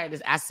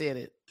 elephantitis. I said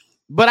it.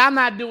 But I'm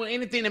not doing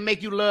anything to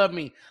make you love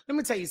me. Let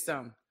me tell you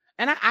something.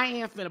 And I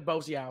am finna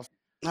boast y'all.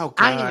 Oh God.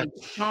 I am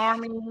a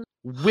charming,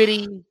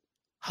 witty,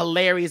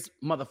 hilarious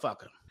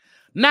motherfucker.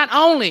 Not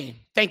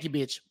only, thank you,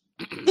 bitch.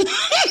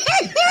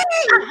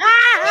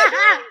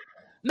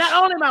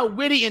 Not only am I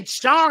witty and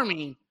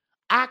charming,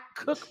 I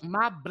cook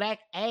my black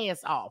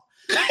ass off.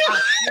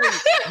 I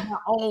play my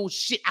own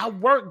shit. I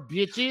work,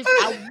 bitches.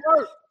 I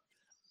work.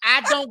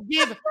 I don't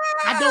give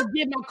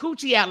my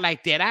coochie out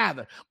like that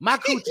either. My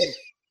coochie is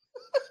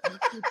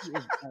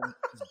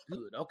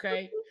good,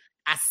 okay?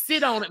 I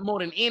sit on it more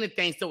than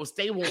anything so it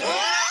stay warm.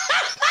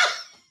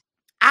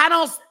 I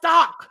don't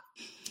stalk.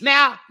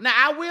 Now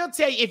I will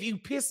tell you, if you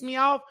piss me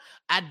off,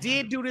 I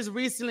did do this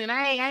recently, and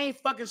I ain't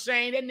fucking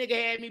ashamed. That nigga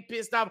had me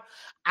pissed off.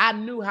 I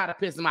knew how to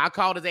piss him off. I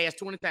called his ass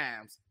 20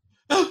 times.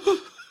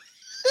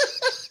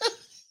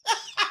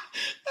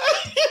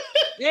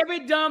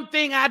 Every dumb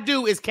thing I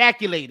do is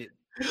calculated.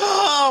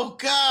 Oh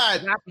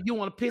God! You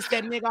want to piss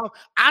that nigga off?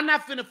 I'm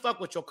not finna fuck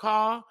with your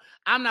car.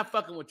 I'm not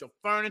fucking with your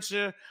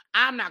furniture.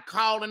 I'm not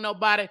calling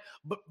nobody.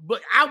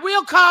 But I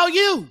will call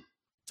you.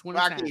 20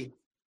 times.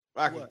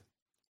 Rocky. What?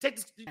 Take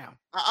this down.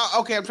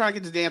 Okay, I'm trying to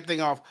get this damn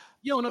thing off.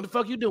 You don't know what the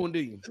fuck you doing, do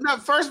you? No,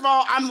 first of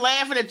all, I'm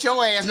laughing at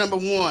your ass, number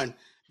one,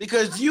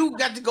 because you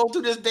got to go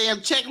through this damn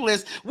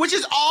checklist, which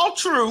is all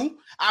true.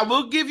 I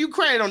will give you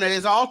credit on that.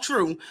 It's all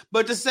true. But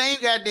at the same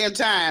goddamn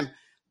time,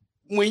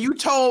 when you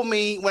told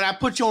me when I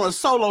put you on a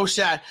solo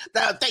shot,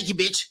 thank you,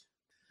 bitch.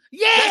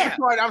 Yeah. That's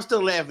the part I'm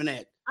still laughing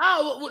at.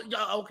 Oh,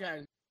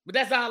 okay. But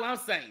that's all I'm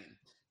saying.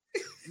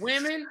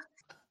 Women,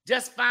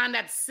 just find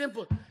that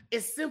simple.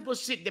 It's simple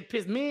shit that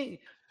piss me.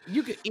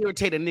 You can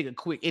irritate a nigga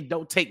quick. It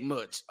don't take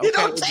much. Okay? It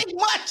don't take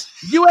much.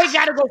 You ain't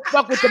got to go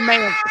fuck with the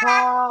man's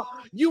car.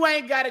 You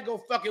ain't got to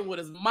go fucking with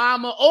his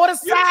mama or the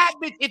side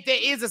bitch if there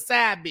is a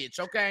side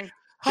bitch, okay?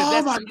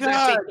 Oh my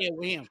God. Take care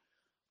with him.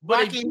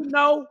 But if you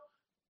know,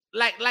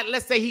 like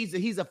let's say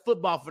he's a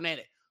football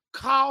fanatic,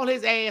 call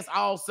his ass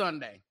all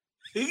Sunday.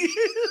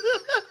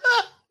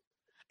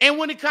 And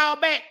when he call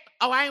back,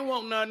 I ain't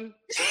want nothing.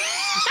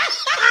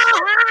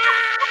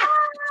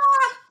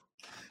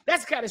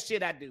 That's the kind of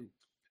shit I do.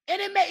 And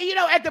it may,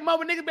 at the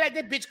moment, niggas be like,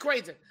 that bitch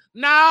crazy.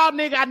 Nah,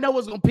 nigga, I know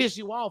it's gonna piss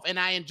you off, and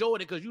I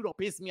enjoyed it because you don't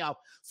piss me off.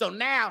 So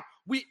now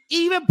we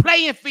even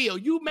playing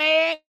field. You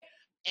mad,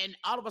 and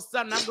all of a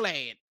sudden I'm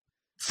glad.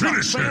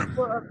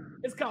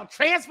 It's called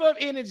transfer of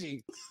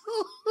energy.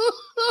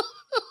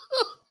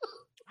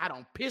 I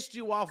don't pissed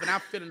you off, and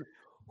I'm feeling.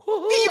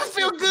 You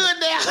feel good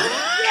now.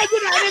 Yeah,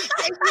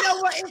 you know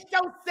what? It's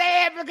so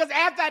sad because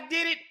after I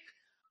did it,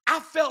 I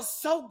felt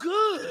so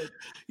good.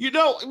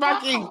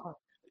 Rocky.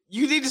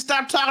 You need to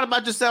stop talking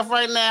about yourself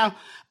right now.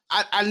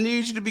 I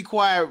need you to be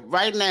quiet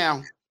right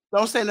now.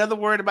 Don't say another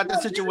word about the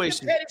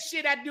situation. That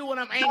shit I do when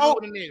I'm angry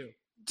with a nigga.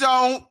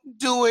 Don't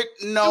do it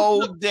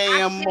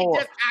damn more.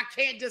 I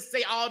can't just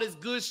say all this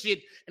good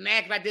shit and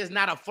act like there's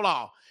not a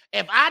flaw.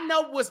 If I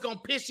know what's going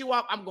to piss you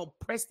off, I'm going to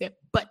press that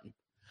button.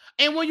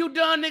 And when you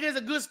done, nigga, there's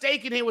a good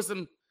steak in here with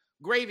some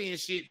gravy and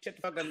shit. Shut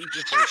the fuck up and eat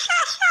your steak.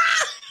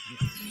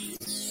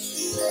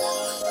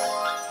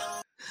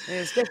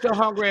 And still so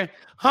hungry.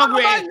 Oh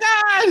my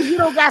God! You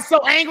don't got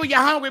so angry, you're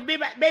hungry,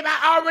 baby.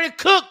 I already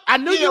cooked. I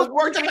knew you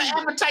worked up an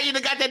appetite. You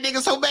done got that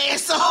nigga so bad.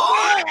 So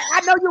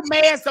I know you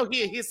mad. So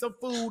here's some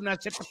food. Now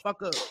shut the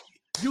fuck up.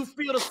 You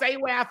feel the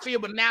same way I feel,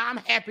 but now I'm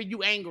happy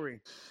you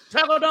angry.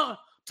 Tuggle don't.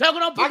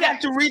 I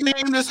got to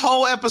rename this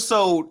whole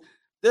episode.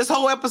 This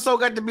whole episode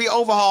got to be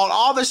overhauled.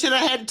 All the shit I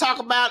had to talk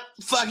about.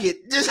 Fuck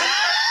it. Just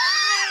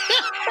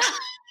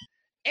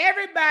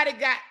everybody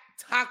got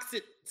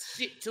toxic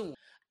shit to them.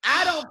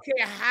 I don't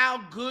care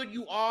how good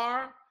you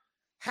are,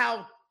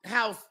 how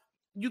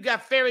you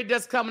got fairy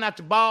dust coming out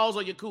your balls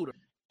or your cooter.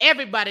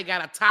 Everybody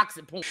got a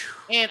toxic point.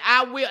 And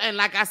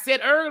like I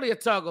said earlier,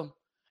 Tuggle,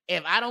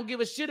 if I don't give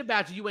a shit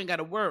about you, you ain't got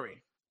to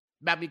worry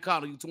about me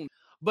calling you 20.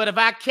 But if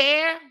I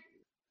care,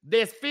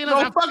 there's feelings.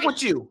 I'm fuck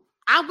with you.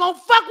 I'm going to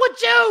fuck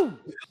with you.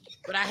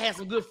 But I had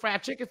some good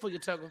fried chicken for you,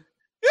 Tuggle.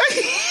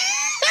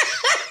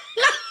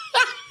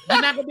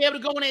 You're not going to be able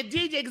to go in that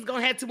DJ because it's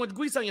going to have too much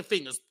grease on your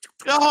fingers.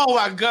 Oh,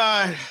 my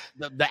God.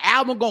 The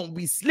album going to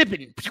be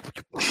slipping. This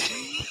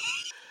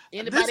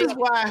is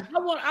why. I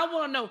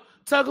want to know,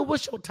 Tuggle,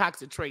 what's your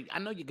toxic trait? I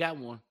know you got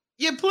one.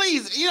 Yeah,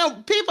 please.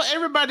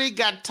 Everybody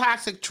got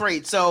toxic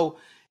traits. So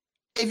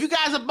if you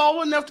guys are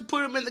bold enough to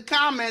put them in the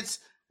comments,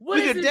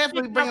 we could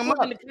definitely bring them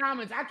up. In the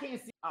comments, I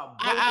can't see.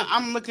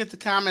 I'm looking at the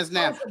comments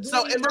now.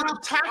 So if there's a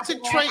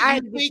toxic trait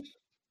you think,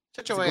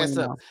 shut your ass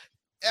up.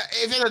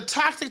 If it's a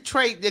toxic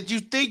trait that you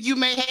think you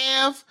may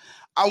have,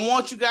 I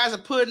want you guys to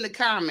put in the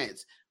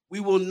comments. We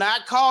will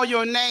not call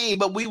your name,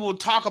 but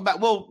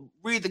we'll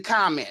read the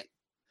comment.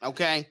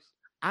 Okay.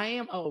 I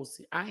am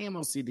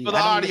OCD. For the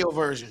audio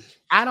version.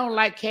 I don't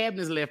like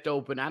cabinets left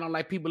open. I don't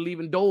like people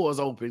leaving doors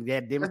open.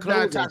 That's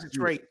not a toxic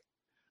trait.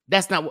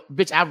 That's not what,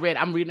 bitch.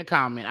 I'm reading the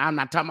comment. I'm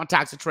not talking about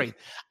toxic trait.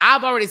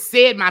 I've already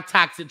said my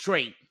toxic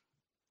trait.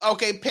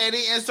 Okay, petty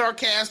and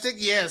sarcastic.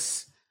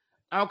 Yes.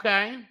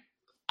 Okay.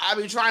 I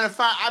be trying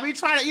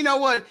to, you know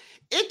what?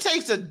 It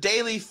takes a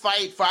daily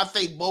fight for, I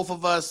think, both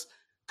of us.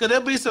 Because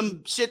there'll be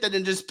some shit that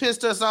just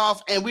pissed us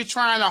off, and we're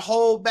trying to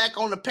hold back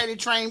on the petty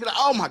train. Be like,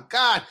 oh my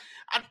God.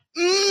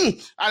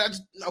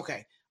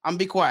 Okay, I'm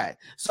be quiet.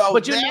 So,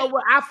 but you know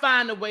what? I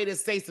find a way to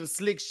say some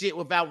slick shit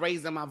without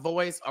raising my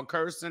voice or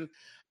cursing.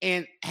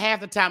 And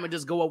half the time it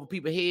just go over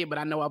people's head, but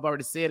I know I've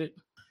already said it.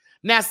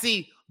 Now,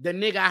 see, the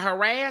nigga I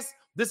harass,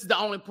 this is the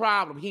only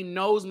problem. He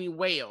knows me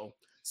well.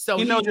 So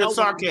he knows your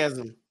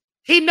sarcasm.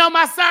 He know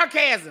my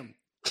sarcasm.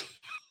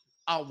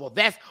 Oh, well,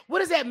 what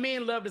does that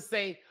man love to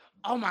say?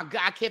 Oh my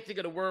God, I can't think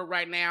of the word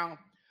right now.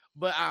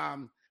 But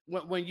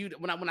when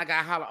I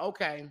got holler,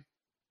 okay.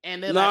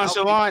 And they're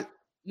nonchalant. Like, okay,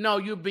 no,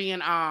 you're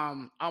being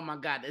oh my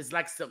God, it's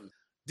like some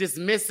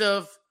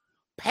dismissive,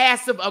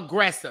 passive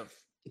aggressive.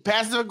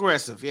 Passive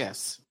aggressive,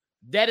 yes.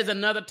 That is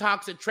another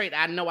toxic trait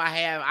I know I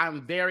have.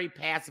 I'm very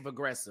passive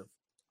aggressive.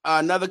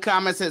 Another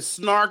comment says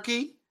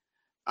snarky,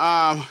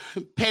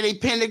 petty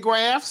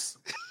pentagraphs.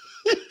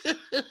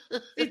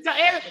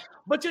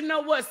 But you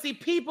know what? See,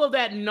 people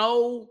that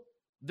know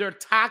their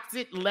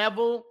toxic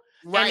level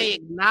and they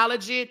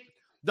acknowledge it,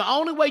 the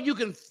only way you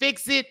can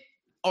fix it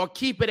or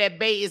keep it at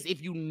bay is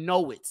if you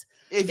know it.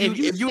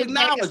 If you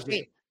acknowledge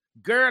it.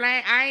 Girl,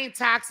 I ain't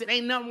toxic.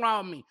 Ain't nothing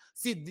wrong with me.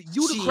 See,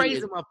 you the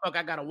crazy motherfucker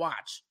I gotta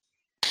watch.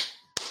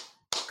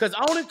 Because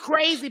only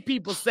crazy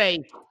people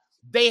say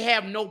they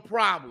have no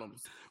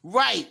problems.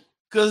 Right.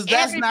 Because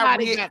that's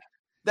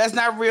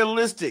not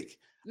realistic.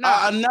 No.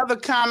 Another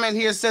comment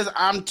here says,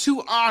 I'm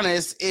too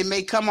honest. It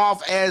may come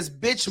off as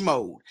bitch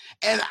mode.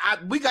 And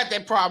we got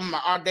that problem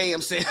our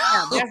damn self.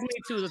 That's me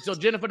too. So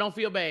Jennifer, don't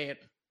feel bad.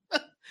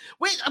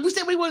 Wait, we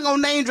said we weren't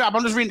going to name drop.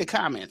 I'm just reading the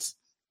comments.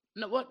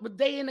 No, what? But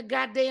they in the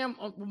goddamn,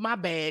 my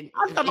bad.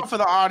 I'm talking about for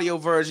the audio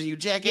version, you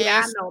jackass.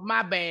 Yeah, I know.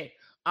 My bad.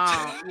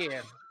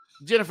 Yeah.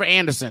 Jennifer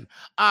Anderson.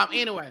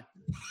 Anyway.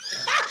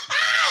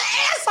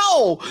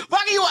 Asshole.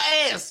 Fuck you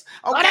ass.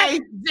 Okay.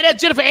 That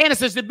Jennifer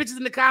Anderson. The bitches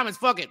in the comments.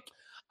 Fuck it.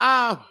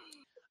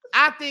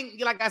 I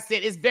think, like I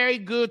said, it's very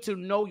good to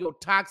know your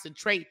toxic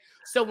trait.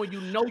 So when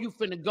you know you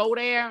finna go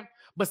there,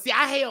 but see,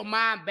 I held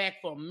mine back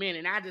for a minute.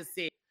 And I just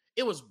said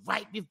it was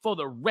right before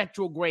the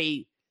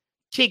retrograde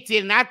kicked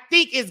in. And I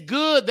think it's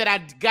good that I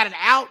got it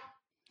out.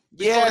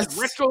 Yes.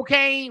 Retro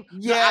came.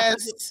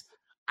 Yes.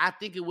 I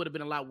think it would have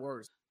been a lot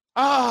worse.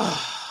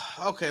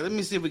 Oh, okay. Let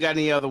me see if we got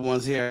any other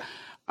ones here.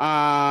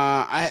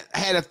 I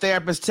had a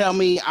therapist tell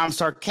me I'm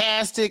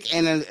sarcastic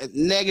and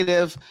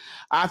negative.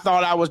 I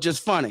thought I was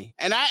just funny,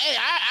 and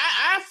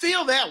I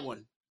feel that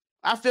one.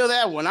 I feel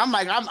that one. I'm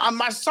like,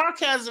 my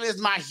sarcasm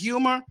is my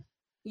humor,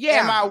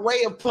 and my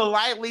way of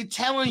politely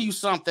telling you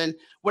something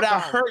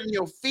without hurting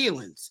your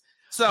feelings.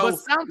 So, but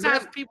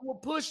sometimes people will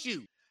push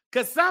you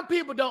because some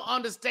people don't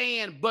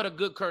understand but a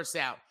good curse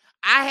out.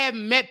 I have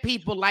met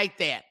people like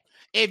that.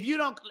 If you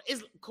don't,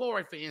 it's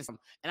Corey for instance,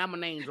 and I'm a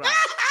name drop.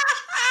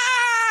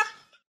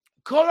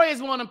 Corey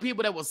is one of the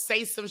people that will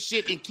say some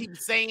shit and keep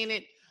saying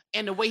it,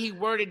 and the way he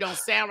worded don't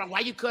sound right.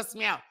 Why you cuss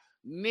me out?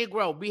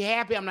 Negro, be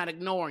happy I'm not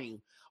ignoring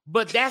you.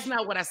 But that's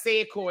not what I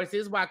said, Corey. This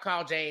is why I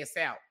called your ass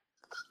out.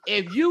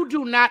 If you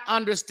do not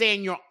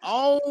understand your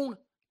own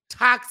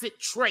toxic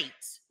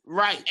traits,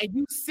 right, and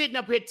you sitting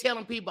up here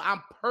telling people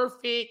I'm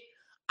perfect,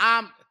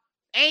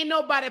 ain't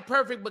nobody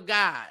perfect but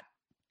God.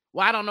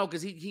 Well, I don't know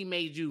because he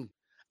made you.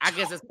 I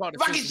guess that's part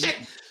of fucking shit.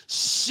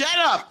 Shut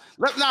up.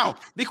 No,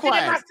 be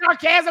quiet. My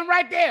sarcasm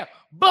right there.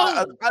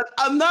 Boom.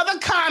 Another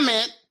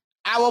comment.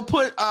 I will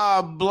put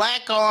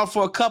black on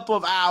for a couple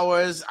of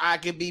hours. I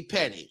can be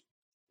petty.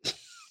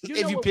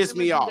 If you piss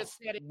me off.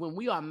 When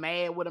we are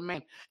mad with a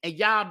man, and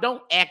y'all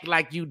don't act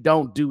like you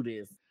don't do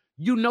this.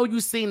 You know you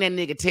seen that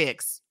nigga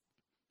text,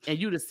 and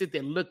you just sit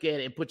there and look at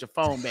it and put your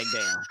phone back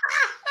down.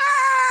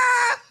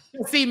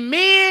 See,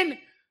 men,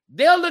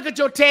 they'll look at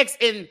your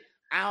text and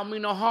I don't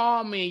mean no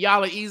harm, and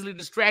y'all are easily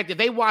distracted.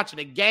 They watching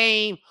a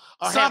game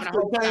or having a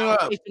whole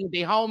conversation with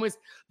their homies.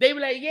 They be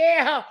like,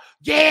 yeah,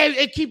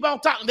 and keep on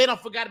talking. They don't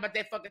forget about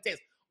that fucking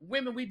text.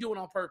 Women, we do it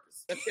on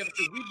purpose. We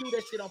do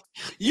that shit on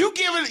purpose. You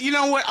giving, you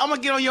know what? I'm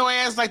gonna get on your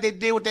ass like they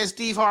did with that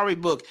Steve Harvey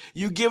book.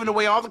 You giving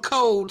away all the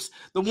codes,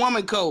 the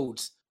woman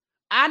codes.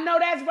 I know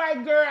that's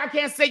right, girl. I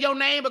can't say your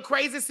name, but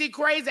crazy see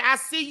crazy. I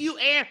see you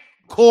and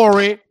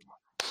Corey.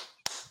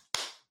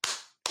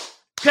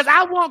 Because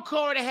I want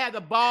Corey to have the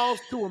balls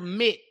to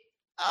admit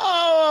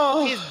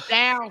his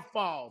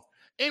downfalls.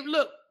 And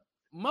look,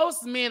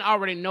 most men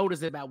already know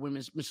this about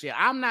women, Michelle.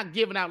 I'm not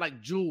giving out like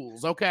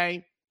jewels,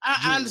 okay?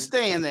 I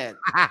understand that.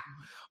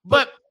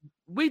 But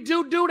we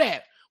do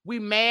that. We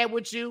mad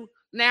with you.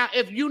 Now,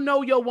 if you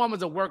know your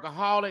woman's a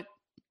workaholic,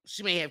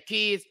 she may have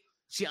kids.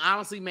 She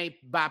honestly may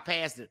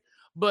bypass it.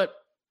 But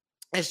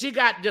and she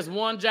got just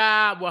one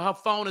job where her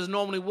phone is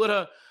normally with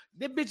her,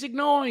 that bitch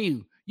ignoring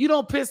you. You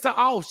don't piss her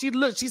off. She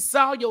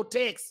saw your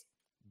text.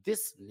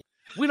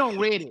 We don't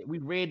read it. We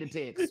read the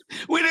text.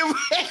 We didn't.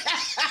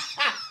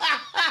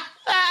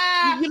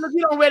 You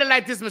don't read it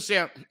like this,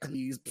 Michelle.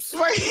 Please.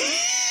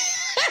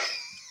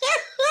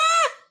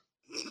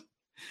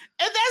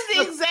 And that's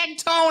the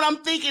exact tone I'm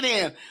thinking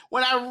in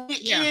when I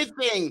read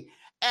anything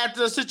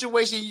after a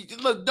situation.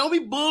 Look, don't be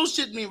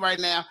bullshitting me right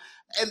now.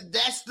 And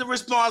that's the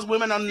response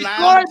women are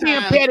not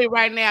being petty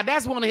right now.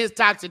 That's one of his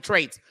toxic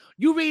traits.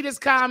 You read his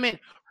comment,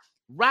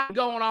 right,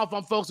 going off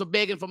on folks who are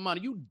begging for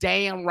money. You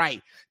damn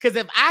right. Because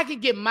if I can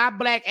get my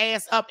black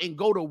ass up and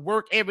go to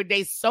work every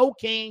day, so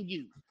can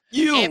you.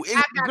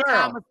 I got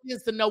common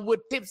sense to know what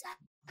tips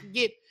I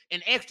get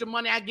and extra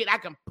money I get. I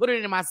can put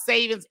it in my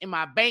savings in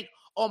my bank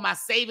or my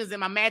savings in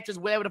my mattress,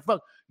 whatever the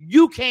fuck.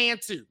 You can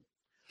too.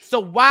 So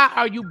why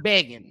are you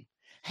begging?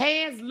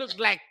 Hands look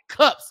like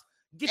cups.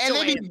 And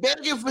they be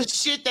begging for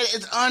shit that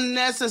is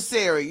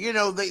unnecessary. You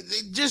know, they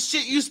just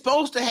shit you're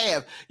supposed to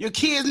have. Your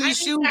kids need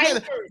shoes.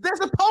 They're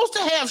supposed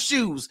to have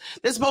shoes.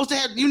 They're supposed to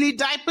have. You need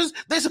diapers.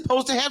 They're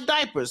supposed to have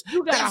diapers.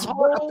 You got That's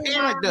what a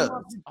parent does.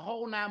 A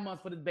whole 9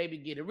 months for this baby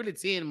to get it. Really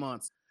 10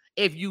 months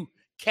if you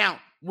count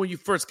when you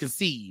first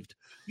conceived.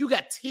 You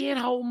got 10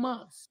 whole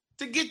months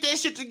to get that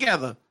shit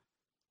together.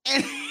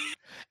 And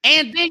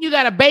then you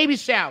got a baby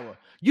shower.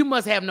 You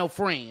must have no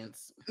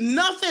friends.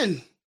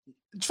 Nothing.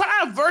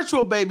 Try a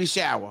virtual baby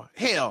shower.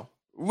 Hell,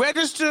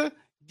 register,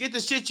 get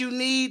the shit you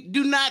need.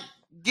 Do not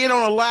get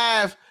on a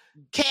live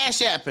cash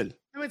apping.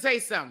 Let me tell you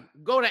something.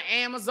 Go to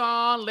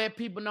Amazon, let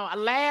people know.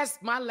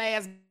 My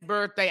last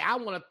birthday, I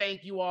want to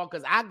thank you all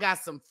because I got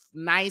some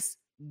nice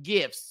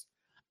gifts.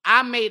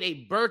 I made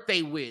a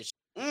birthday wish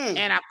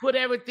and I put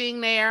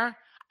everything there.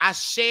 I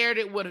shared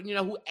it with,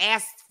 who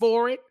asked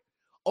for it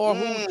or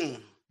who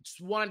just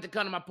wanted to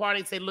come to my party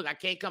and say, look, I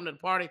can't come to the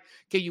party.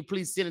 Can you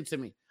please send it to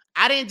me?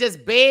 I didn't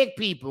just beg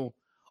people.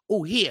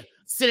 Oh, here,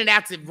 send it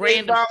out to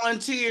random. They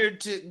volunteered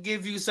to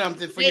give you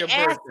something for your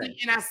birthday.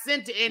 And I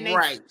sent it and they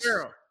said,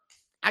 girl,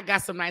 I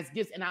got some nice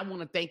gifts and I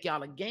want to thank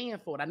y'all again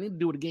for it. I need to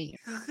do it again.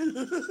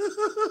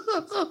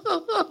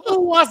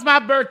 Who wants my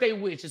birthday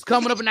wish? It's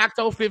coming up on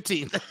October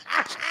 15th.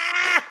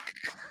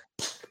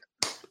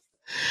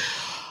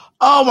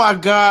 Oh my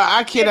God,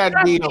 I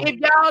cannot deal. If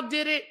y'all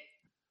did it,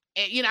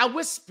 and I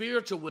wish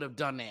Spiritual would have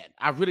done that.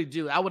 I really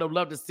do. I would have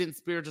loved to send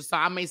Spiritual. So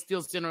I may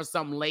still send her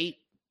something late.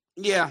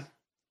 Yeah,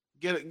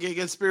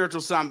 get Spiritual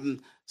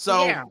something.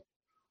 So yeah.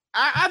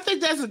 I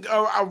think that's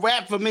a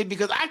wrap for me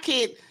because I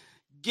can't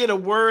get a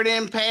word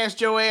in past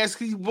your ass.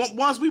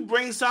 Once we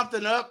bring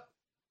something up,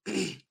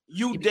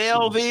 you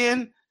delve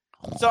in.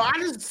 So I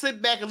just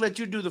sit back and let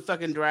you do the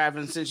fucking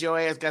driving since your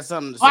ass got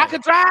something to say. I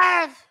could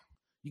drive.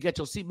 You got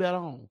your seatbelt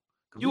on.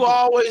 You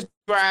always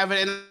driving,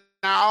 and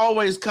I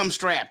always come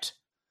strapped.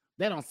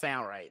 That don't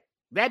sound right.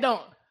 That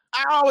don't.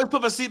 I always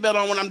put my seatbelt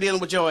on when I'm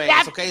dealing with your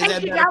ass. Okay, is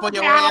that better for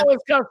your ass? I always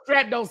come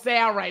strapped. Don't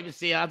sound right,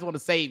 Michelle. I just want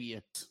to save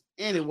you.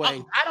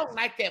 Anyway, I don't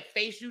like that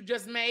face you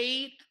just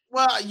made.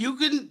 Well, you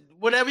can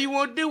whatever you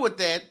want to do with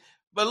that.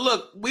 But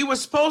look, we were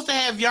supposed to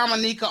have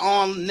Yamanika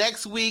on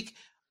next week.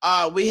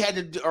 We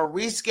had to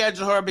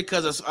reschedule her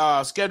because of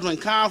scheduling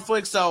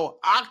conflict. So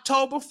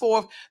October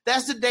 4th,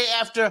 that's the day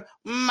after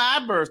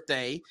my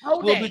birthday.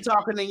 We'll be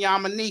talking to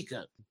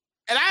Yamanika.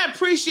 And I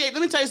appreciate,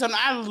 let me tell you something.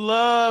 I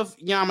love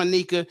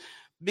Yamanika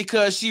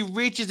because she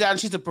reaches out and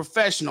she's a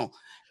professional.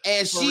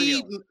 And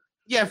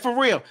for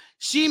real.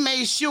 She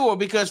made sure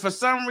because for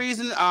some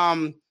reason,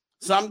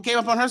 something came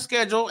up on her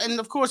schedule. And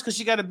of course, because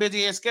she got a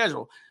busy ass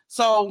schedule.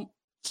 So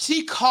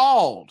she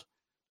called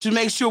to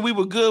make sure we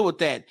were good with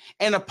that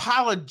and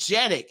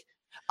apologetic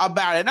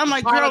about it. And I'm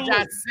like, girl,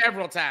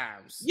 several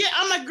times. Yeah,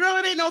 I'm like, girl,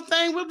 it ain't no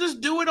thing. We'll just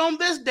do it on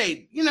this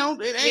date. It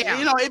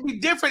ain't, it'd be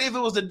different if it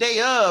was the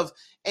day of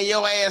and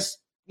your ass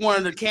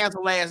wanted to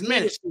cancel last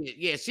minute.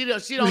 Yeah, she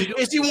don't do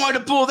and she wanted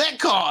to pull that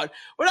card.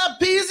 What up,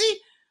 Peasy?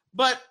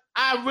 But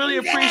I really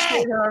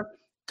appreciate her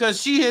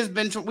because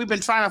we've been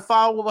trying to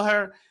follow with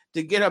her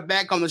to get her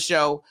back on the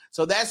show.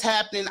 So that's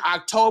happening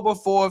October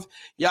 4th.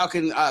 Y'all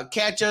can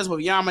catch us with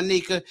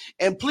Yamanika.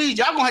 And please,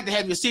 y'all gonna have to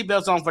have your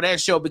seatbelts on for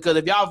that show because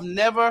if y'all have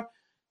never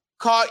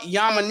caught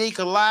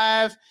Yamanika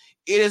live,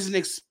 it is an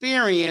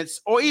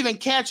experience, or even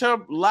catch her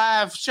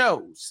live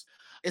shows.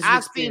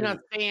 I've seen her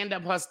stand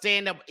up. Her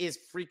stand up is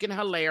freaking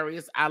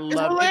hilarious. I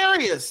love it.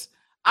 Hilarious.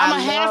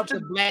 I love the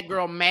black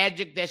girl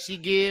magic that she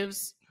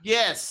gives.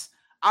 Yes.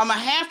 I'm going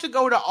to have to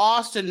go to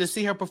Austin to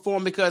see her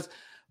perform because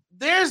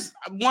there's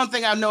one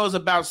thing I know is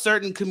about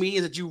certain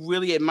comedians that you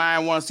really admire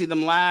and want to see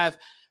them live.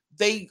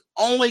 They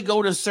only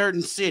go to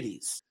certain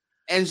cities.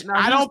 And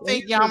I don't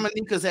think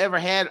Yamanika's ever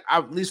had,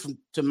 at least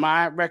to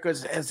my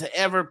records, has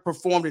ever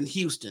performed in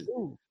Houston.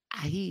 Ooh,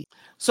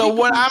 so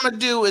what I'm going to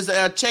do is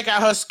check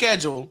out her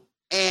schedule.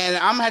 And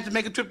I'm going to have to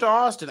make a trip to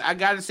Austin. I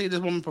got to see this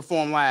woman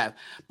perform live.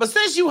 But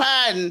since you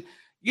hadn't,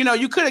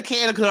 you could have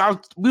canned because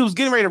we was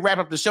getting ready to wrap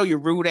up the show, you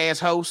rude ass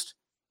host.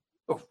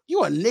 Oh,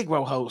 you a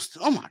Negro host.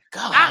 Oh, my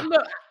God.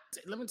 Look,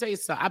 let me tell you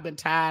something. I've been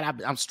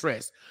tired. I'm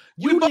stressed.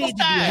 You need to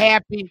be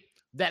happy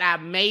that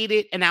I made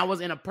it and I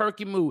was in a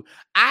perky mood.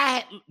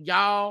 I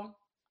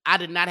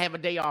did not have a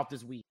day off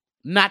this week.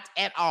 Not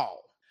at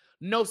all.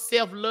 No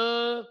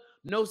self-love,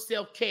 no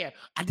self-care.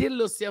 I did a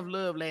little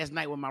self-love last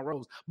night with my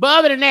rose. But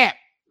other than that,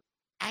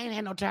 I ain't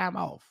had no time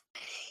off.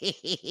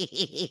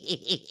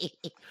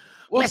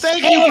 Well,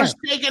 thank you for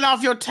shaking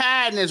off your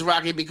tiredness,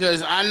 Rocky,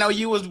 because I know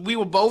we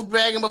were both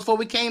dragging before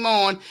we came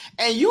on,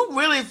 and you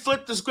really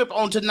flipped the script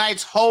on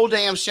tonight's whole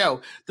damn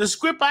show. The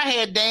script I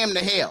had, damn to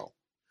hell.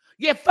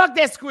 Yeah, fuck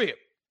that script.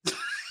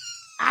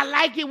 I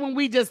like it when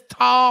we just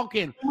talk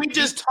and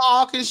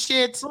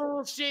shit.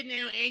 Bullshit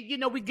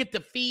and we get the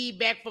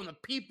feedback from the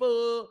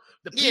people.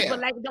 The people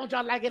like it. Don't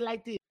y'all like it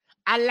like this?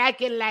 I like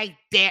it like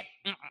that.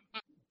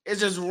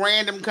 It's just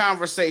random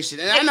conversation.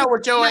 And I know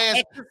what your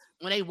ass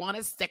when they want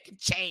a second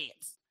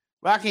chance.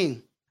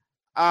 Rocky,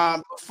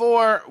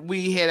 before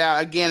we head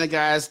out again,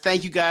 guys,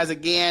 thank you guys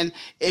again.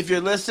 If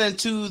you're listening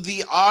to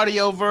the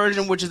audio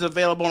version, which is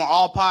available on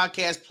all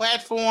podcast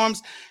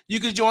platforms, you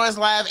can join us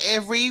live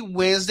every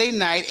Wednesday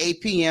night,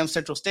 8 p.m.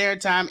 Central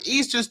Standard Time,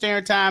 Eastern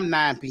Standard Time,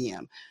 9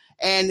 p.m.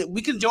 And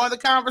we can join the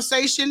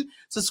conversation,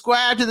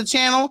 subscribe to the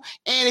channel.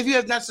 And if you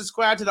have not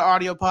subscribed to the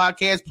audio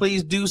podcast,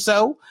 please do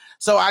so.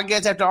 So I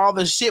guess after all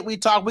the shit we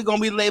talk, we're going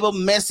to be labeled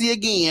messy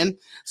again.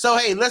 So,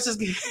 hey, let's just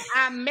get...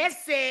 I'm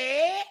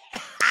messy.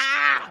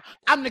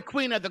 I'm the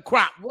queen of the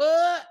crop.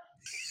 What?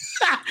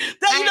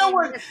 You know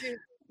what? Messy.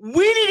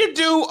 We need to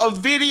do a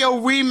video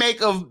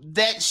remake of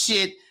that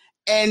shit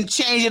and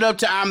change it up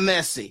to I'm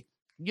messy.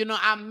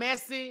 I'm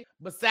messy.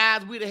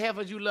 Besides, we the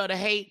heifers you love to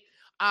hate.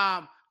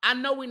 I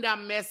know we're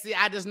not messy.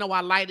 I just know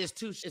our light is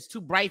too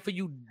bright for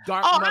you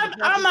dark.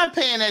 I'm not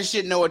paying that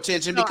shit no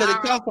attention because it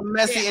comes from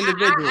messy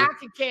individuals. I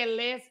can care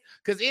less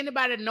because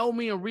anybody that know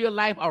me in real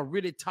life or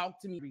really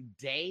talk to me every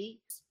day,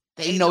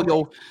 they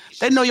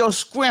know your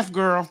script,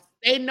 girl.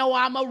 They know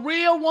I'm a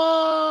real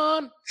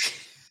one.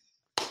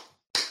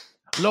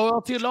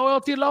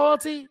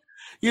 Loyalty.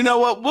 You know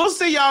what? We'll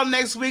see y'all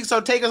next week.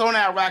 So take us on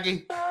out,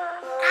 Rocky.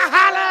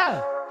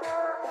 Holla.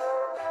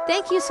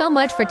 Thank you so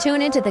much for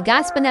tuning into the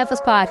Gospel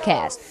Heifers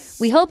podcast.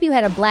 We hope you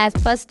had a blast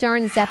with us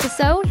during this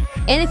episode,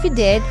 and if you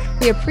did,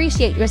 we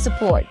appreciate your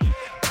support.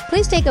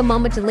 Please take a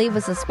moment to leave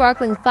us a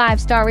sparkling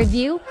 5-star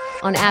review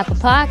on Apple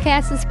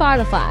Podcasts and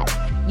Spotify.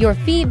 Your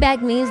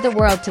feedback means the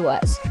world to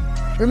us.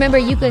 Remember,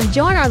 you can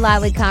join our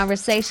lively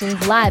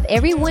conversations live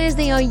every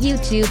Wednesday on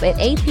YouTube at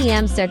 8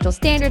 p.m. Central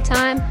Standard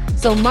Time,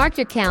 so mark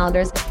your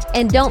calendars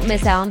and don't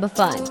miss out on the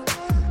fun.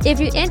 If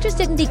you're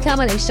interested in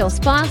becoming a show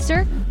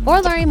sponsor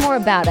or learning more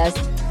about us,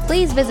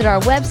 please visit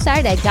our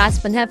website at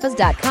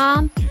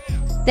gospelheifers.com.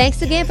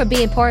 Thanks again for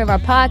being part of our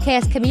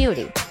podcast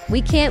community.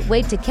 We can't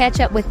wait to catch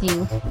up with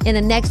you in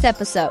the next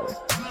episode.